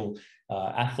natural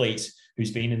athlete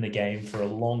who's been in the game for a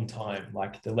long time,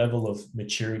 like the level of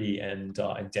maturity and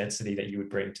density that you would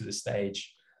bring to the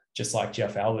stage, just like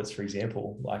Jeff Alberts, for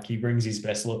example, like he brings his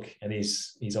best look and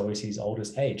he's obviously his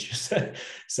oldest age.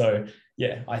 So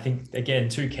yeah, I think, again,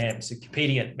 two camps. So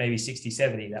competing at maybe 60,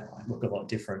 70, that might look a lot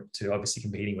different to obviously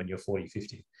competing when you're 40,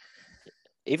 50.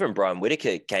 Even Brian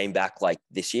Whitaker came back like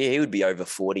this year. He would be over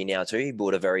 40 now too. He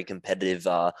bought a very competitive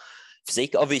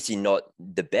physique. Obviously not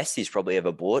the best he's probably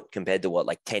ever bought compared to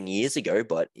like 10 years ago,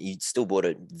 but he still bought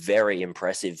a very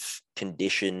impressive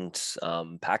conditioned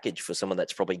package for someone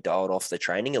that's probably dialed off the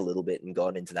training a little bit and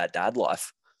gone into that dad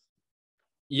life.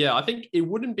 Yeah, I think it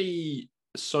wouldn't be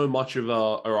so much of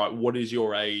all right, what is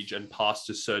your age, and past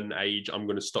a certain age, I'm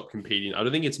going to stop competing. I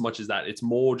don't think it's much as that. It's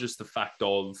more just the fact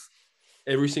of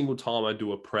every single time I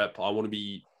do a prep, I want to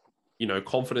be,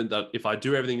 confident that if I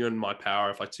do everything in my power,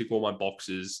 if I tick all my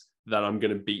boxes, that I'm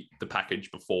going to beat the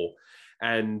package before.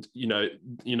 And,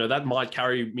 that might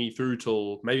carry me through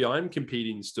till maybe I'm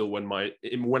competing still when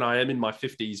I am in my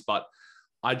 50s, but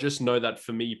I just know that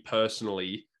for me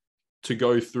personally, to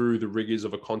go through the rigors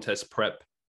of a contest prep,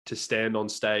 to stand on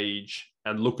stage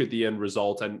and look at the end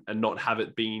result and not have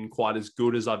it been quite as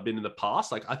good as I've been in the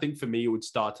past, like I think for me, it would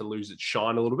start to lose its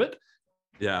shine a little bit.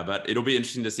 Yeah, but it'll be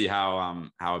interesting to see how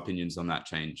opinions on that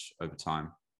change over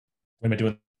time. When we're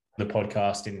doing the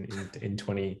podcast in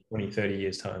 20, 30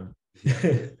 years time.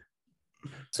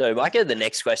 So Micah, the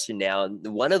next question now,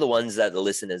 one of the ones that the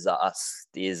listeners asked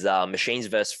is machines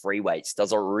versus free weights.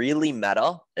 Does it really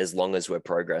matter as long as we're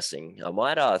progressing? I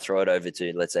might throw it over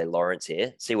to, let's say, Lawrence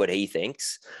here, see what he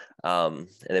thinks, and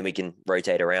then we can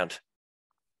rotate around.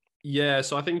 Yeah,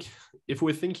 so I think if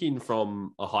we're thinking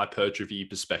from a hypertrophy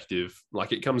perspective,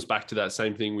 like it comes back to that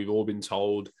same thing we've all been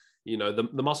told. The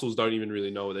muscles don't even really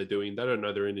know what they're doing. They don't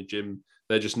know they're in a gym.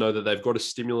 They just know that they've got a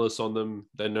stimulus on them.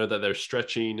 They know that they're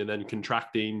stretching and then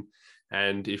contracting.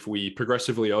 And if we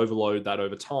progressively overload that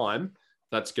over time,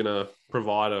 that's going to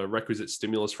provide a requisite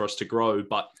stimulus for us to grow.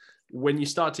 But when you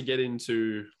start to get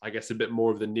into, I guess, a bit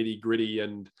more of the nitty gritty,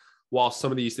 and while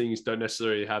some of these things don't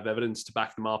necessarily have evidence to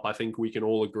back them up, I think we can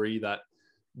all agree that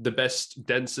the best,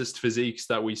 densest physiques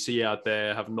that we see out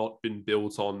there have not been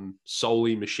built on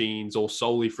solely machines or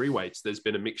solely free weights. There's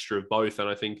been a mixture of both. And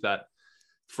I think that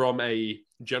from a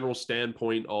general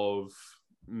standpoint of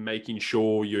making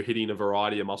sure you're hitting a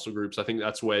variety of muscle groups, I think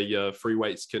that's where your free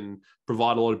weights can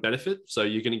provide a lot of benefit. So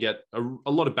you're going to get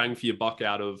a lot of bang for your buck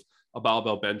out of a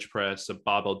barbell bench press, a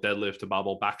barbell deadlift, a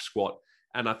barbell back squat.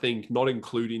 And I think not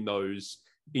including those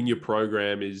in your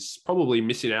program is probably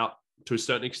missing out to a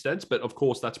certain extent. But of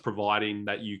course, that's providing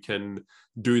that you can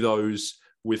do those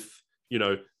with,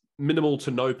 minimal to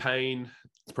no pain,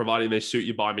 providing they suit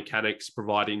your biomechanics,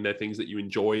 providing they're things that you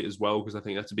enjoy as well, because I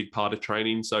think that's a big part of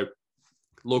training. So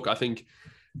look, I think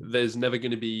there's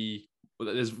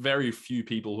very few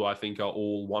people who I think are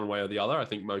all one way or the other. I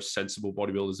think most sensible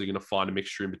bodybuilders are going to find a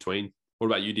mixture in between. What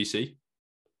about you, DC?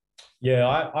 Yeah,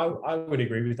 I would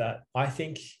agree with that. I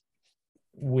think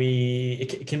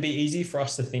it can be easy for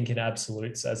us to think in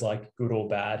absolutes as like good or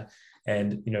bad,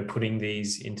 and putting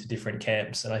these into different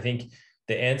camps. And I think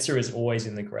the answer is always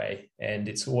in the gray, and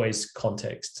it's always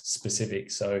context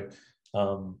specific. So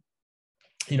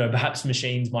perhaps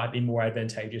machines might be more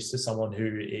advantageous to someone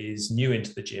who is new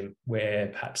into the gym, where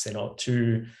perhaps they're not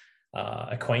too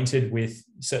acquainted with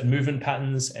certain movement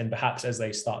patterns, and perhaps as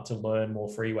they start to learn more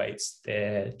free weights,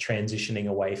 they're transitioning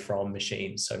away from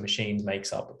machines. So machines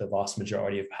makes up the vast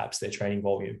majority of perhaps their training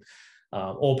volume.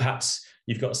 Or perhaps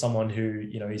you've got someone who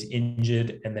is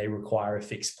injured and they require a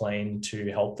fixed plane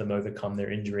to help them overcome their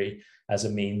injury as a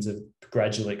means of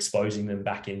gradually exposing them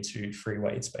back into free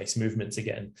weights-based movements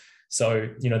again. So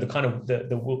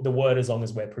the word, as long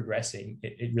as we're progressing,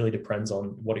 it really depends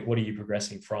on what are you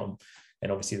progressing from,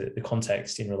 and obviously the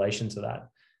context in relation to that.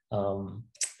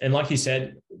 And like you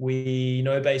said, we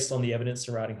know based on the evidence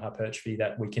surrounding hypertrophy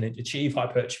that we can achieve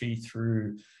hypertrophy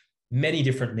through many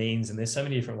different means, and there's so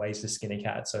many different ways to skin a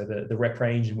cat. So the rep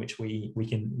range in which we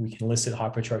can elicit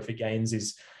hypertrophic gains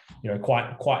is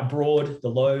quite broad. The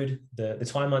load, the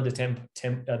time under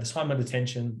the time under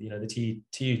tension, the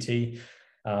TUT.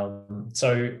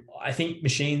 So I think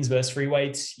machines versus free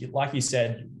weights, like you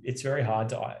said, it's very hard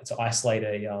to isolate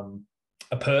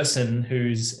a person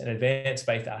who's an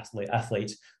advanced-based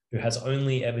athlete who has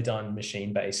only ever done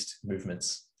machine-based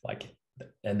movements,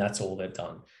 and that's all they've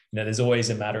done. There's always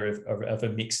a matter of a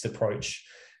mixed approach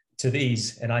to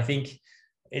these. And I think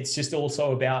it's just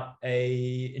also about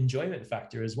a enjoyment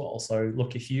factor as well. So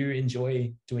look, if you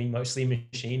enjoy doing mostly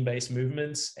machine-based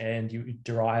movements and you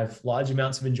derive large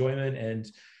amounts of enjoyment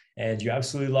and you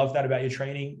absolutely love that about your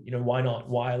training, why not?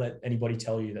 Why let anybody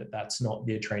tell you that that's not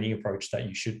the training approach that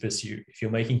you should pursue? If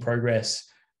you're making progress,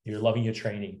 you're loving your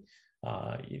training.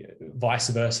 Vice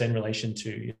versa in relation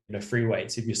to free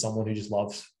weights. If you're someone who just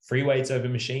loves free weights over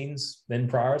machines, then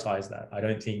prioritize that. I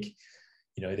don't think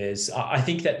I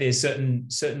think that there's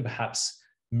certain perhaps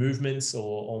movements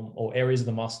or areas of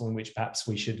the muscle in which perhaps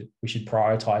we should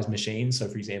prioritize machines. So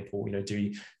for example,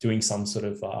 doing some sort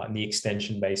of knee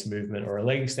extension based movement or a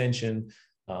leg extension.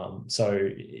 So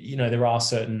there are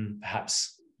certain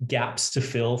perhaps gaps to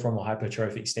fill from a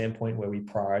hypertrophic standpoint where we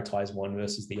prioritize one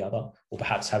versus the other, or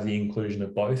perhaps have the inclusion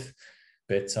of both.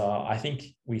 But I think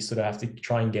we sort of have to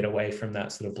try and get away from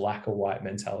that sort of black or white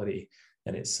mentality.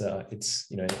 And it's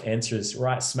the answer is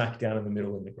right smack down in the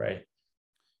middle in the gray.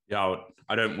 Yeah,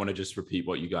 I don't want to just repeat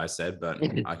what you guys said, but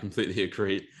I completely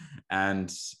agree.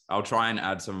 And I'll try and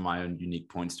add some of my own unique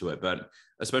points to it. But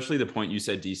especially the point you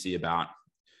said, DC, about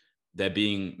there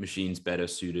being machines better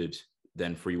suited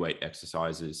than free weight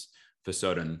exercises for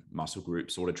certain muscle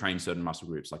groups, or to train certain muscle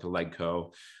groups, like a leg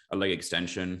curl, a leg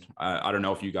extension. I don't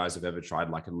know if you guys have ever tried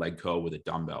like a leg curl with a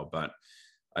dumbbell, but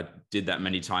I did that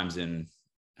many times in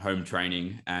home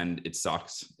training and it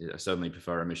sucks. I certainly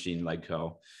prefer a machine leg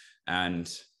curl.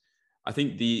 And I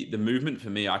think the movement for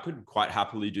me, I could quite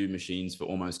happily do machines for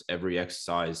almost every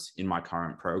exercise in my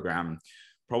current program,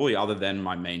 probably other than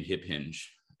my main hip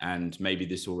hinge. And maybe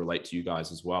this will relate to you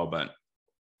guys as well. But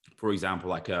for example,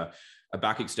 like a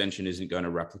back extension isn't going to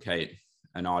replicate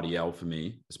an RDL for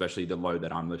me, especially the load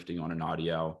that I'm lifting on an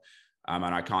RDL. And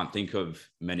I can't think of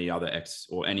many other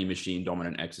any machine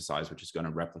dominant exercise which is going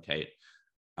to replicate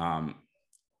an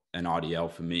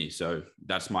RDL for me. So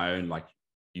that's my own like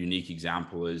unique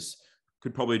example. Is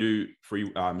could probably do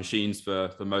free machines for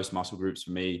most muscle groups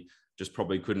for me, just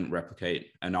probably couldn't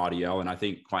replicate an RDL. And I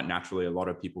think quite naturally, a lot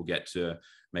of people get to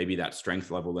maybe that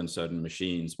strength level in certain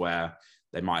machines where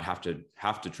they might have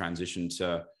to transition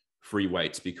to free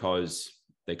weights because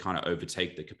they kind of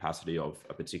overtake the capacity of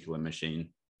a particular machine.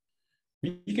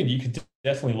 You could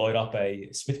definitely load up a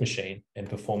Smith machine and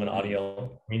perform an RDL.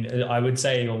 I mean, I would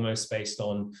say almost based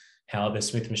on how the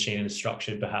Smith machine is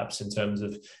structured, perhaps in terms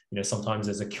of, sometimes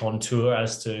there's a contour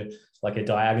as to like a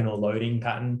diagonal loading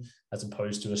pattern as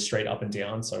opposed to a straight up and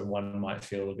down. So one might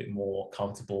feel a bit more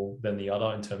comfortable than the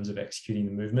other in terms of executing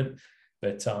the movement.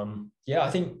 But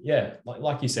I think,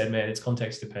 like you said, man, it's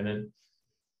context dependent.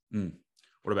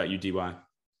 What about you, DY?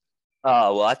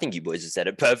 Oh, well, I think you boys have said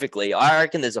it perfectly. I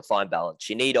reckon there's a fine balance.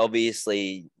 You need,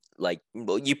 obviously, like,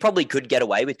 well, you probably could get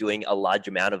away with doing a large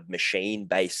amount of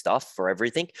machine-based stuff for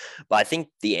everything, but I think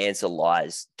the answer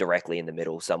lies directly in the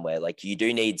middle somewhere. Like, you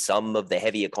do need some of the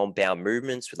heavier compound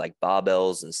movements with like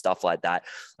barbells and stuff like that.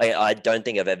 I don't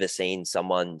think I've ever seen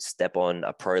someone step on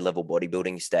a pro level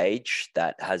bodybuilding stage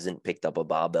that hasn't picked up a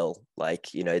barbell.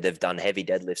 Like, you know, they've done heavy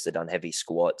deadlifts, they've done heavy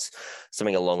squats,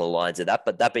 something along the lines of that.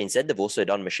 But that being said, they've also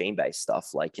done machine-based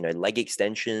stuff like, you know, leg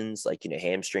extensions, like, you know,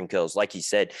 hamstring curls. Like you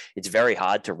said, it's very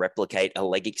hard to replicate a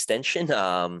leg extension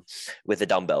with a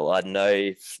dumbbell. I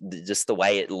know just the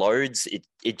way it loads,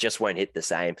 it just won't hit the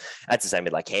same. That's the same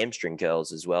with like hamstring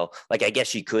curls as well. Like, I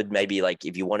guess you could maybe, like,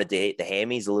 if you wanted to hit the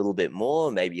hammies a little bit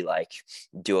more, maybe like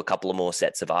do a couple of more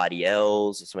sets of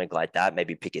RDLs or something like that.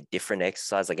 Maybe pick a different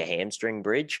exercise like a hamstring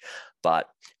bridge. But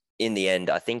in the end,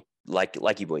 I think like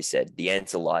you boys said, the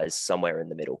answer lies somewhere in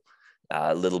the middle.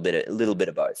 A little bit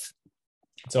of both.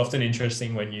 It's often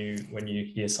interesting when you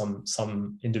hear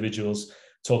some individuals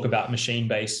talk about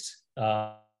machine-based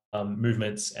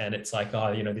movements, and it's like,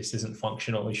 oh, you know, this isn't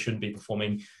functional. We shouldn't be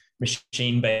performing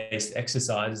machine-based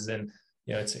exercises. And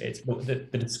you know, it's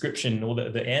the description or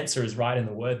the answer is right in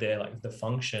the word there, like the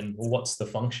function. Well, what's the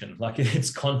function? Like,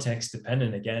 it's context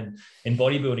dependent. Again, in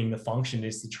bodybuilding, the function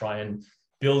is to try and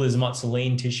build as much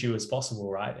lean tissue as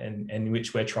possible, right? And in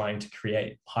which we're trying to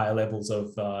create higher levels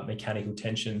of mechanical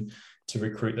tension to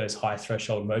recruit those high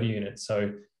threshold motor units.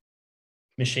 So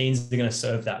machines are going to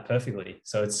serve that perfectly.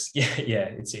 So it's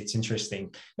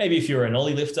interesting. Maybe if you're an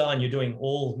ollie lifter and you're doing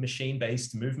all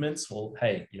machine-based movements, well,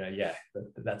 hey, you know, yeah,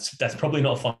 that's probably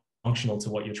not functional to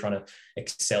what you're trying to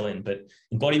excel in. But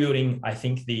in bodybuilding, I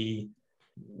think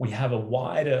we have a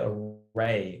wider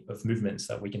array of movements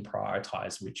that we can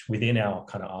prioritize, which within our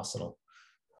kind of arsenal.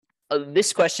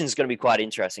 This question is going to be quite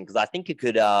interesting because I think it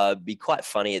could be quite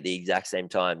funny at the exact same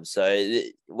time. So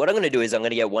what I'm going to do is I'm going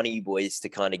to get one of you boys to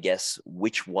kind of guess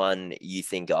which one you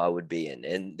think I would be in.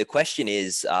 And the question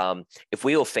is, if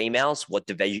we were females, what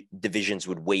divisions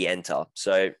would we enter?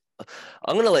 So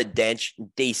I'm going to let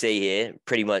DC here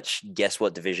pretty much guess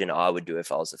what division I would do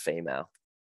if I was a female.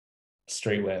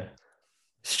 Streetwear.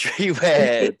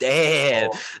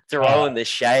 Damn. Throwing the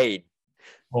shade.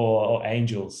 Or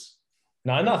angels.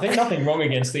 No, nothing wrong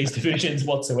against these divisions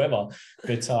whatsoever.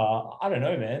 But I don't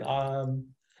know, man.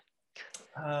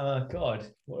 God,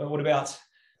 what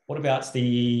about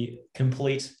the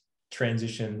complete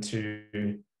transition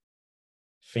to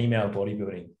female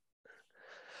bodybuilding?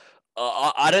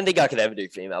 I don't think I could ever do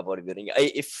female bodybuilding.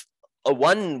 If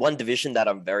one division that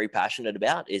I'm very passionate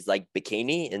about is like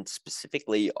bikini, and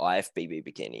specifically IFBB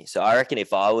bikini. So I reckon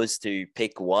if I was to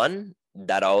pick one,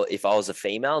 if I was a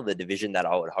female, the division that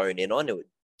I would hone in on, it would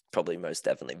probably most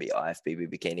definitely be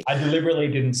IFBB bikini. I deliberately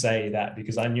didn't say that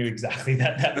because I knew exactly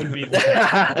that would be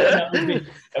that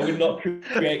would not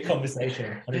create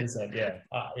conversation. 100%. Yeah.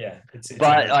 It's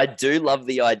but amazing. I do love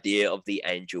the idea of the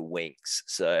angel wings.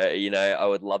 So, you know, I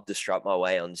would love to strut my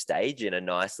way on stage in a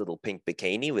nice little pink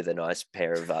bikini with a nice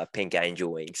pair of pink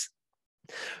angel wings.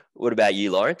 What about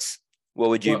you, Lawrence? What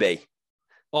would you be?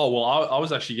 Oh, well, I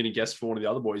was actually going to guess for one of the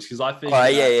other boys because I think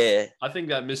I think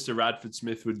that Mr. Radford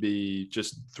Smith would be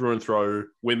just through and through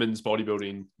women's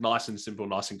bodybuilding, nice and simple,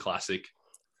 nice and classic.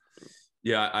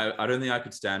 Yeah, I don't think I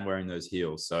could stand wearing those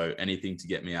heels. So anything to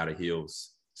get me out of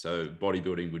heels. So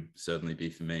bodybuilding would certainly be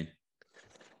for me.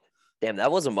 Damn,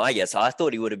 that wasn't my guess. I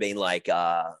thought he would have been like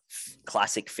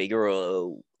classic figure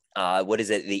or what is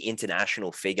it? The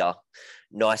international figure.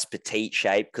 Nice petite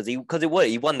shape because he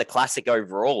won the classic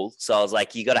overall. So I was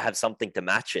like, you got to have something to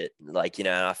match it. Like, you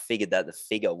know, and I figured that the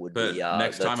figure would be.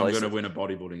 Next time I'm going to win a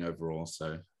bodybuilding overall.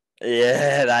 So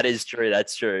yeah, that is true.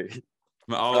 That's true.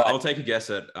 I'll take a guess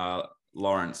at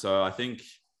Lawrence. So I think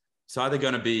it's either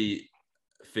going to be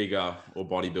figure or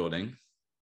bodybuilding.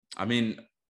 I mean,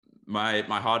 my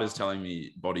heart is telling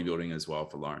me bodybuilding as well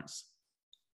for Lawrence.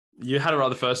 You had it right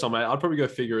the first time, mate. I'd probably go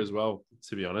figure as well,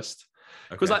 to be honest.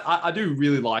 Because okay. I do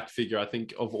really like figure. I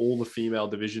think of all the female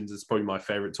divisions, it's probably my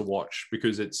favorite to watch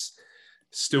because it's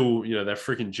still, you know, they're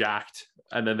freaking jacked.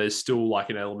 And then there's still like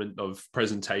an element of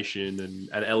presentation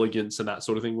and elegance and that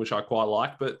sort of thing, which I quite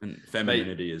like. But and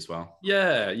femininity as well.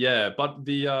 Yeah. But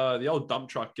the old dump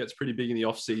truck gets pretty big in the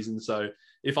off season. So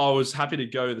if I was happy to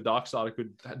go the dark side, I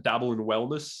could dabble in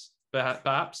wellness,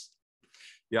 perhaps.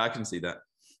 Yeah, I can see that.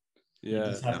 Yeah,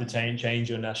 you just have to change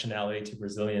your nationality to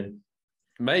Brazilian.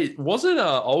 Mate, wasn't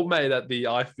old mate at the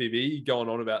IFBB going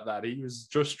on about that? He was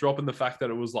just dropping the fact that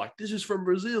it was like, this is from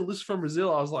Brazil.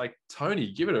 I was like,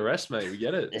 Tony, give it a rest, mate. We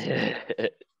get it.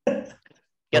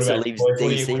 Guess it leaves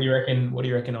DC. What do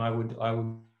you reckon I would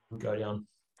go down?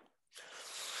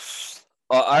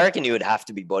 I reckon he would have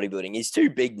to be bodybuilding. He's too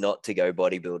big not to go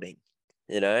bodybuilding.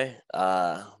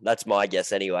 That's my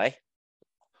guess anyway.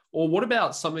 Or what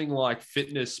about something like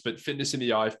fitness, but fitness in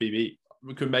the IFBB?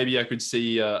 Maybe I could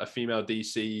see a female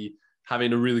DC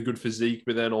having a really good physique,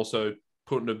 but then also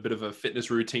putting a bit of a fitness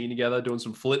routine together, doing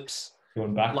some flips.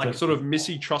 Doing back like sort of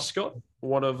Missy Truscott,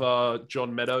 one of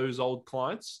John Meadows' old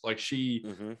clients. Like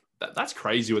that's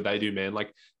crazy what they do, man.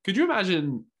 Like, could you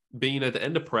imagine being at the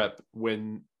end of prep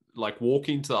when like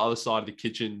walking to the other side of the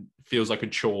kitchen feels like a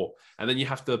chore, and then you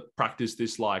have to practice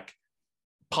this like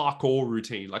parkour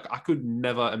routine? Like, I could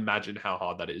never imagine how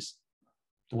hard that is.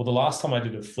 Well, the last time I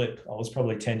did a flip, I was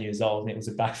probably 10 years old, and it was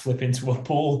a backflip into a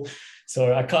pool.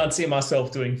 So I can't see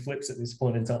myself doing flips at this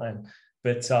point in time.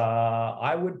 But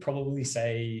I would probably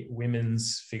say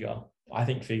women's figure. I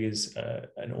think figure's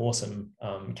an awesome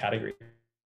category.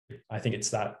 I think it's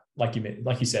that, like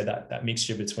you said, that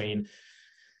mixture between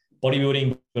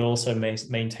bodybuilding, but also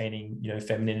maintaining,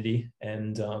 femininity.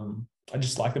 And I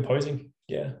just like the posing.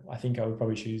 Yeah, I think I would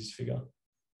probably choose figure.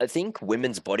 I think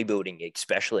women's bodybuilding,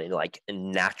 especially like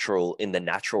in the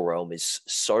natural realm, is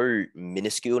so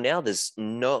minuscule now. There's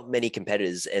not many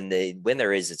competitors, and when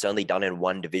there is, it's only done in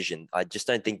one division. I just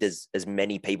don't think there's as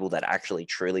many people that actually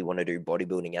truly want to do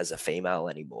bodybuilding as a female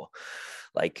anymore.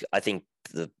 Like, I think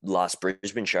the last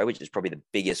Brisbane show, which is probably the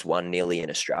biggest one nearly in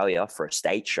Australia for a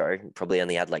state show, probably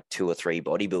only had like 2 or 3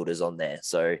 bodybuilders on there.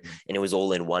 So, and it was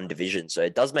all in one division. So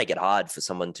it does make it hard for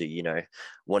someone to,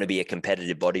 want to be a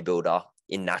competitive bodybuilder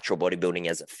in natural bodybuilding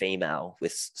as a female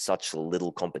with such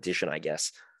little competition, I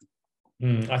guess.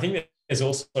 I think that there's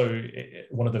also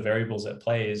one of the variables at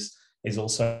play is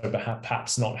also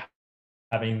perhaps not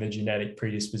having the genetic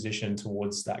predisposition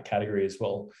towards that category as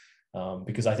well.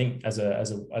 Because I think as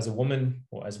a woman,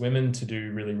 or as women, to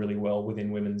do really, really well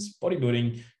within women's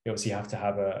bodybuilding, you obviously have to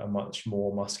have a much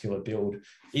more muscular build,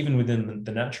 even within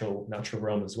the natural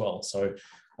realm as well. So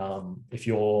if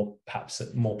you're perhaps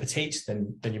more petite,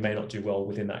 then you may not do well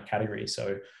within that category.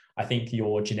 So I think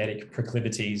your genetic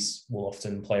proclivities will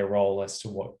often play a role as to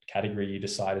what category you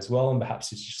decide as well. And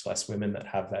perhaps it's just less women that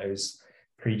have those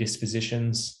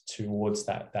predispositions towards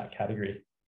that category.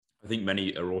 I think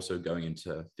many are also going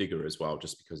into figure as well,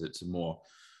 just because it's a more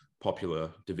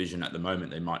popular division at the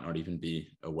moment. They might not even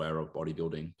be aware of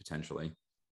bodybuilding potentially.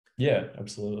 Yeah,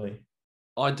 absolutely.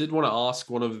 I did want to ask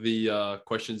one of the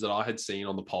questions that I had seen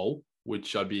on the poll,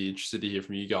 which I'd be interested to hear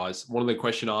from you guys. One of the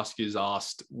question askers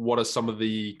asked, what are some of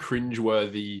the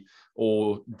cringeworthy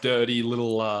or dirty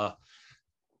little,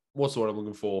 what's the word I'm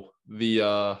looking for?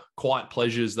 The quiet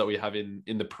pleasures that we have in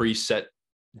the preset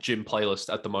gym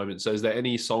playlist at the moment. So is there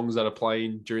any songs that are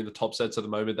playing during the top sets at the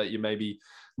moment that you maybe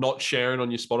not sharing on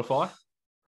your Spotify?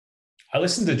 I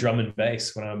listen to drum and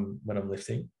bass when I'm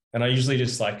lifting, and I usually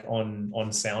just like on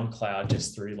SoundCloud,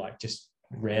 just through like just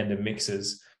random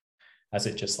mixes as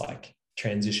it just like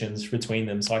transitions between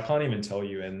them. So I can't even tell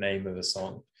you a name of a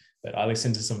song, but I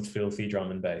listen to some filthy drum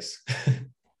and bass.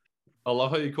 I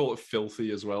love how you call it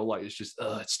filthy as well. Like, it's just,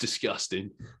 it's disgusting.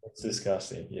 It's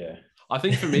disgusting. Yeah. I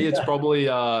think for me, it's probably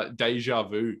Deja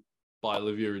Vu by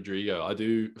Olivia Rodrigo. I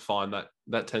do find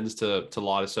that tends to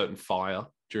light a certain fire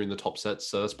during the top sets.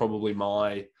 So that's probably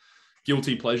my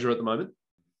guilty pleasure at the moment.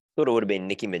 Thought it would have been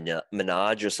Nicki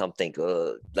Minaj or something,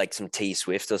 or like some T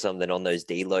Swift or something on those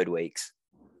deload weeks.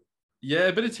 Yeah,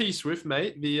 a bit of T Swift,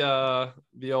 mate.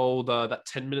 The old that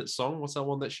 10-minute song. What's that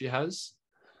one that she has?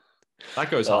 That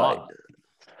goes hard.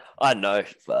 I know,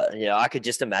 but I could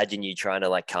just imagine you trying to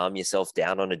like calm yourself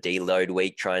down on a deload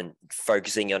week,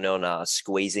 focusing on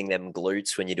squeezing them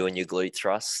glutes when you're doing your glute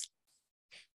thrusts.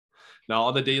 No,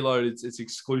 on the deload, it's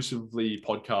exclusively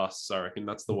podcasts. I reckon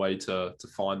that's the way to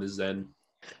find the zen.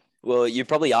 Well, you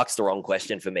probably asked the wrong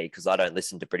question for me, because I don't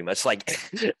listen to pretty much like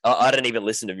I don't even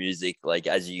listen to music. Like,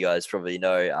 as you guys probably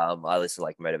know, I listen to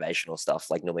like motivational stuff.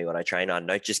 Like normally when I train, I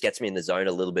know it just gets me in the zone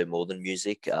a little bit more than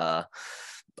music.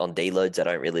 On deloads, I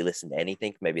don't really listen to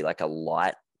anything. Maybe like a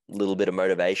light little bit of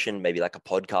motivation, maybe like a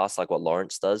podcast, like what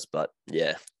Lawrence does. But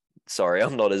yeah, sorry,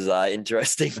 I'm not as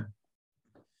interesting.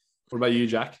 What about you,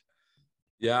 Jack?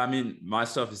 Yeah, I mean, my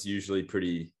stuff is usually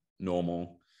pretty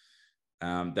normal.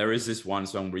 There is this one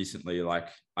song recently, like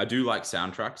I do like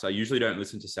soundtracks. I usually don't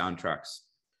listen to soundtracks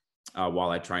while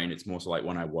I train. It's more so like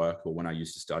when I work or when I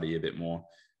used to study a bit more.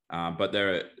 But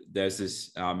there's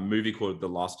this movie called The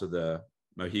Last of the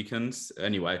Mohicans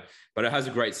anyway, but it has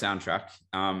a great soundtrack.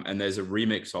 And there's a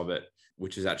remix of it,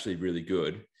 which is actually really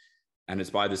good. And it's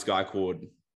by this guy called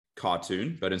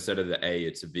Cartoon, but instead of the A,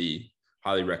 it's a V.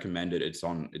 Highly recommend it. It's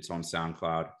on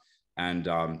SoundCloud. And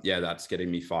yeah, that's getting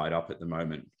me fired up at the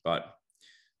moment. But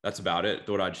that's about it.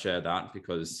 Thought I'd share that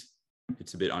because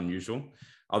it's a bit unusual.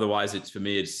 Otherwise, for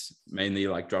me, it's mainly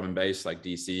like drum and bass, like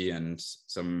DC, and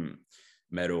some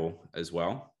metal as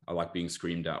well. I like being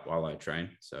screamed at while I train.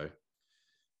 So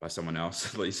by someone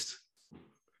else, at least.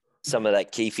 Some of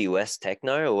that Keefe West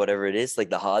techno or whatever it is, like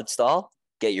the hard style,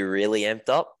 get you really amped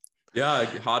up. Yeah,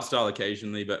 hard style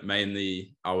occasionally, but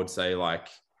mainly I would say like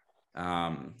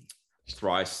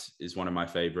Thrice is one of my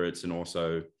favorites, and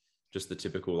also just the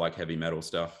typical like heavy metal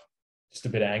stuff. Just a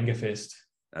bit of anger fist.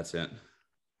 That's it.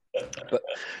 But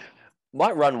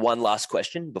might run one last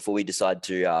question before we decide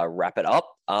to wrap it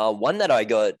up. One that I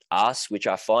got asked, which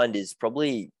I find is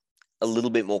probably a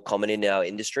little bit more common in our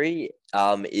industry,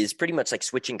 is pretty much like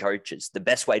switching coaches, the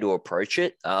best way to approach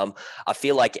it. I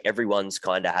feel like everyone's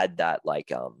kind of had that,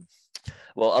 like,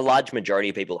 well, a large majority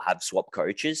of people have swapped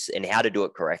coaches, and how to do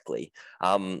it correctly.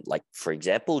 Like, for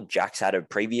example, Jack's had a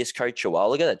previous coach a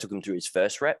while ago that took him through his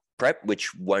first prep,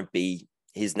 which won't be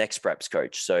his next preps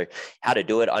coach. So how to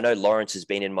do it. I know Lawrence has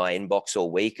been in my inbox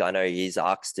all week. I know he's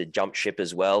asked to jump ship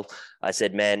as well. I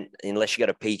said, man, unless you got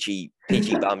a peachy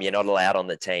bum, you're not allowed on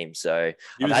the team. So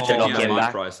He I've was had to knock checking out him my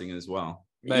back. pricing as well.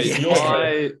 Mate,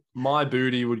 Yeah. my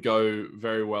booty would go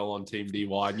very well on Team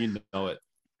DY, and you know it.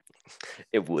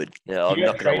 It would. No, I'm You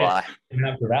not get going to traded lie. even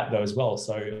after that though as well.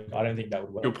 So I don't think that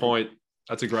would work. Good point.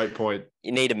 That's a great point.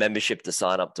 You need a membership to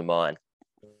sign up to mine.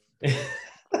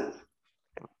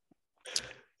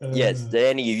 Yes. Do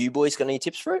any of you boys got any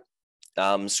tips for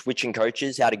it? Switching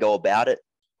coaches, how to go about it?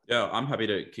 Yeah, I'm happy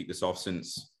to kick this off,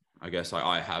 since I guess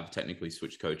I have technically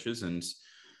switched coaches. And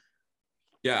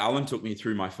yeah, Alan took me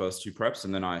through my first two preps,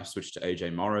 and then I switched to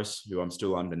AJ Morris, who I'm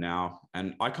still under now.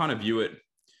 And I kind of view it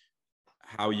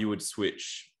how you would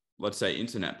switch, let's say,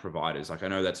 internet providers. Like, I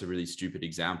know that's a really stupid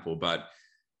example, but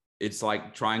it's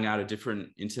like trying out a different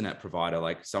internet provider.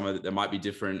 Like, there might be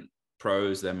different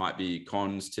pros, there might be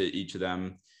cons to each of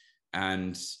them.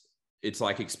 And it's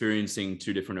like experiencing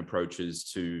two different approaches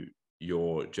to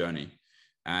your journey.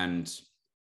 And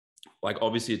like,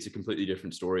 obviously it's a completely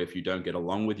different story if you don't get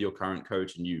along with your current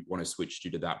coach and you want to switch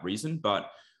due to that reason.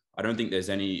 But I don't think there's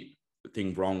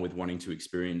anything wrong with wanting to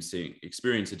experience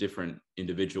a different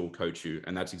individual coach you.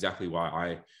 And that's exactly why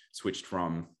I switched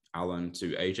from Alan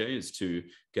to AJ, is to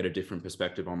get a different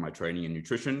perspective on my training and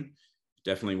nutrition.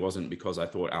 Definitely wasn't because I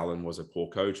thought Alan was a poor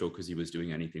coach or because he was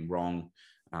doing anything wrong.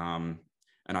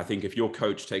 And I think if your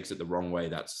coach takes it the wrong way,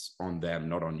 that's on them,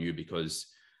 not on you, because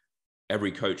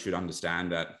every coach should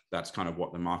understand that that's kind of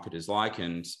what the market is like,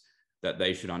 and that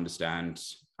they should understand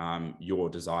your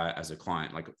desire as a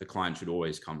client. Like, the client should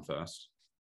always come first.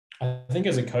 I think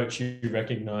as a coach, you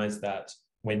recognize that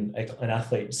when an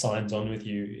athlete signs on with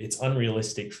you, it's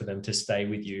unrealistic for them to stay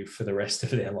with you for the rest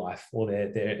of their life or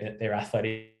their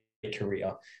athletic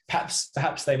career. Perhaps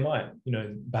they might,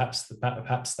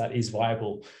 perhaps that is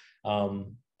viable.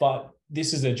 But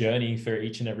this is a journey for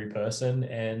each and every person.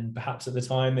 And perhaps at the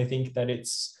time they think that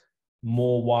it's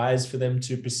more wise for them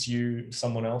to pursue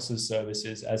someone else's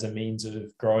services as a means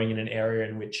of growing in an area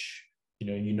in which,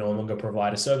 you no longer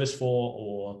provide a service for,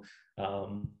 or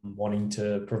wanting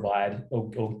to provide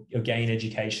or gain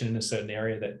education in a certain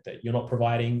area that you're not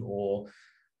providing, or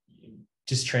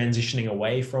just transitioning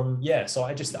away from. Yeah. So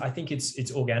I think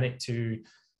it's organic to,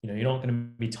 you're not going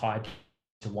to be tied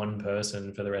to one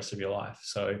person for the rest of your life.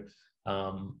 So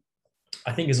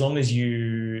I think as long as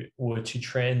you were to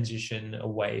transition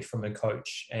away from a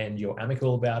coach and you're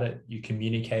amicable about it, you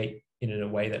communicate in a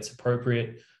way that's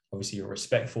appropriate, obviously you're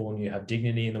respectful and you have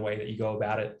dignity in the way that you go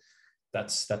about it,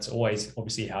 that's always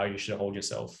obviously how you should hold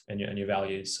yourself and your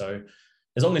values. So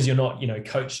as long as you're not,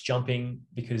 coach jumping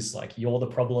because like you're the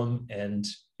problem and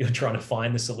you're trying to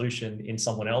find the solution in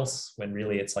someone else, when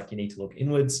really it's like you need to look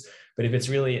inwards. But if it's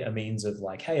really a means of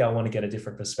like, hey, I want to get a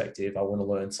different perspective, I want to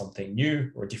learn something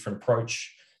new or a different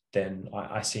approach, then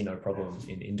I see no problem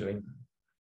in doing that.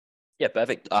 Yeah,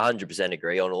 perfect. 100%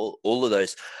 agree on all of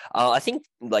those. I think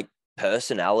like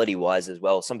personality wise as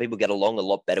well, some people get along a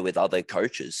lot better with other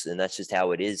coaches, and that's just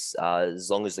how it is. As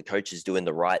long as the coach is doing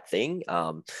the right thing,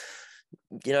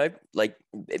 like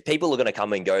people are going to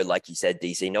come and go, like you said,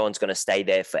 DC, no one's going to stay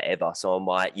there forever. Someone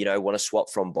might, want to swap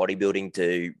from bodybuilding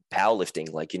to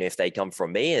powerlifting. Like, if they come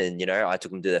from me and, I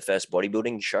took them to their first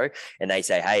bodybuilding show and they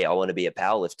say, hey, I want to be a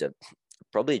powerlifter,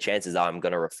 probably chances are I'm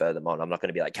going to refer them on. I'm not going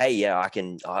to be like, hey, yeah, I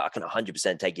can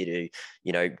 100% take you to,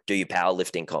 do your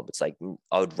powerlifting comp. It's like,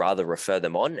 I would rather refer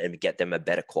them on and get them a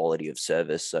better quality of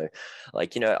service. So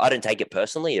like, I don't take it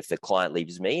personally. If a client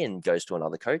leaves me and goes to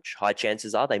another coach, high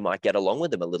chances are they might get along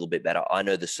with them a little bit better. I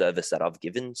know the service that I've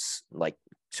given, like,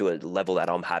 to a level that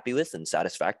I'm happy with and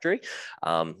satisfactory,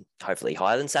 hopefully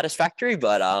higher than satisfactory,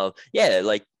 but yeah,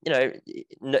 like,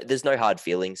 there's no hard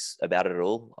feelings about it at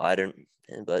all.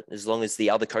 But as long as the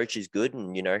other coach is good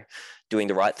and, doing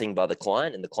the right thing by the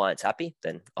client and the client's happy,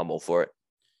 then I'm all for it.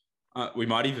 We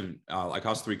might even, like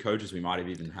us three coaches, we might have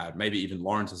even had maybe even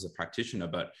Lawrence as a practitioner,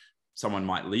 but someone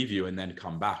might leave you and then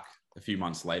come back a few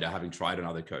months later, having tried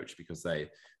another coach because they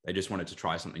just wanted to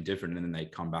try something different. And then they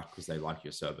come back because they like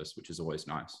your service, which is always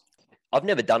nice. I've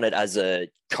never done it as a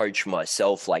coach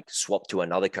myself, like swap to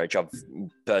another coach. I've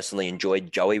personally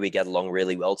enjoyed Joey. We get along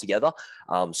really well together.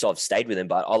 So I've stayed with him,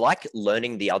 but I like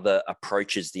learning the other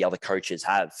approaches the other coaches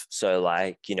have. So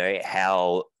like,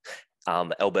 how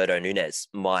Alberto Nunez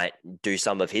might do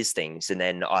some of his things. And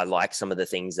then I like some of the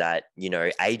things that,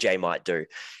 AJ might do.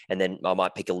 And then I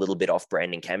might pick a little bit off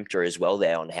Brandon Kempter as well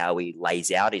there on how he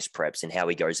lays out his preps and how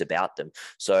he goes about them.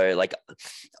 So like,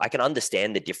 I can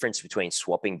understand the difference between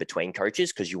swapping between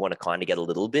coaches because you want to kind of get a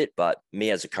little bit, but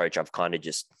me as a coach, I've kind of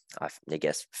just, I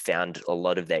guess, found a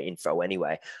lot of their info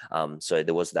anyway. So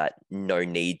there was that no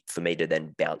need for me to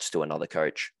then bounce to another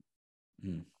coach.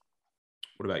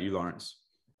 What about you, Lawrence?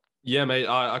 Yeah, mate,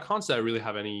 I can't say I really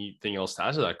have anything else to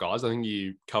add to that, guys. I think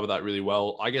you covered that really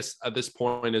well. I guess at this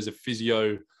point as a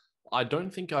physio, I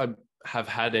don't think I have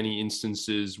had any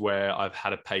instances where I've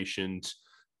had a patient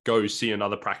go see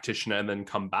another practitioner and then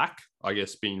come back. I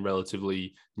guess being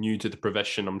relatively new to the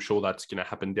profession, I'm sure that's going to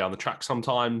happen down the track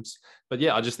sometimes. But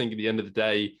yeah, I just think at the end of the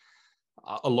day,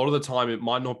 a lot of the time it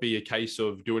might not be a case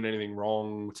of doing anything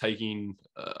wrong, taking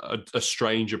a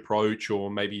strange approach,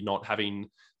 or maybe not having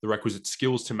the requisite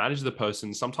skills to manage the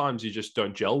person. Sometimes you just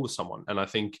don't gel with someone. And I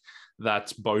think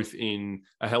that's both in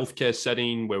a healthcare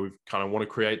setting where we kind of want to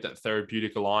create that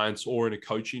therapeutic alliance, or in a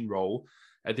coaching role.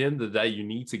 At the end of the day, you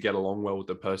need to get along well with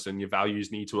the person. Your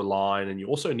values need to align, and you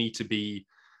also need to be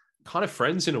kind of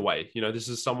friends in a way. This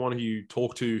is someone who you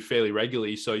talk to fairly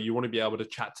regularly, so you want to be able to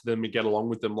chat to them and get along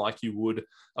with them like you would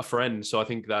a friend. So I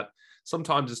think that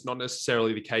sometimes it's not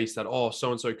necessarily the case that, oh,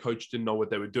 so-and-so coach didn't know what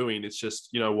they were doing. It's just,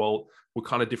 well, we're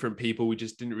kind of different people. We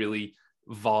just didn't really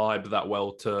vibe that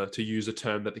well, to use a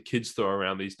term that the kids throw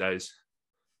around these days.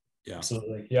 Yeah,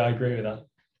 absolutely. Yeah, I agree with that.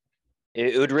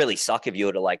 It would really suck if you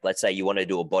were to, like, let's say you want to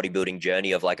do a bodybuilding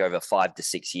journey of like over 5 to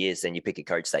 6 years, then you pick a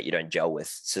coach that you don't gel with.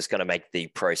 It's just going to make the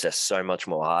process so much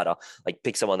more harder. Like,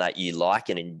 pick someone that you like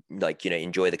and like,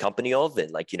 enjoy the company of, and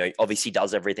like, obviously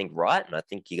does everything right. And I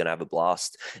think you're going to have a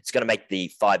blast. It's going to make the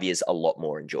 5 years a lot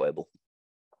more enjoyable.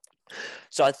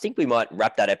 So I think we might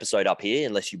wrap that episode up here,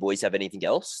 unless you boys have anything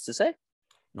else to say.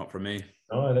 Not from me.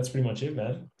 Oh, that's pretty much it,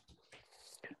 man.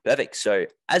 Perfect. So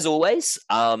as always,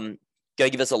 go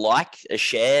give us a like, a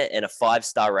share, and a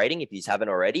 5-star rating if you haven't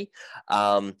already.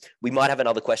 We might have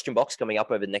another question box coming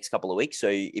up over the next couple of weeks. So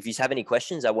if you have any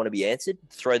questions that want to be answered,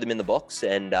 throw them in the box,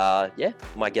 and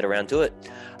might get around to it.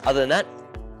 Other than that,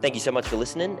 thank you so much for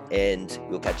listening, and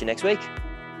we'll catch you next week.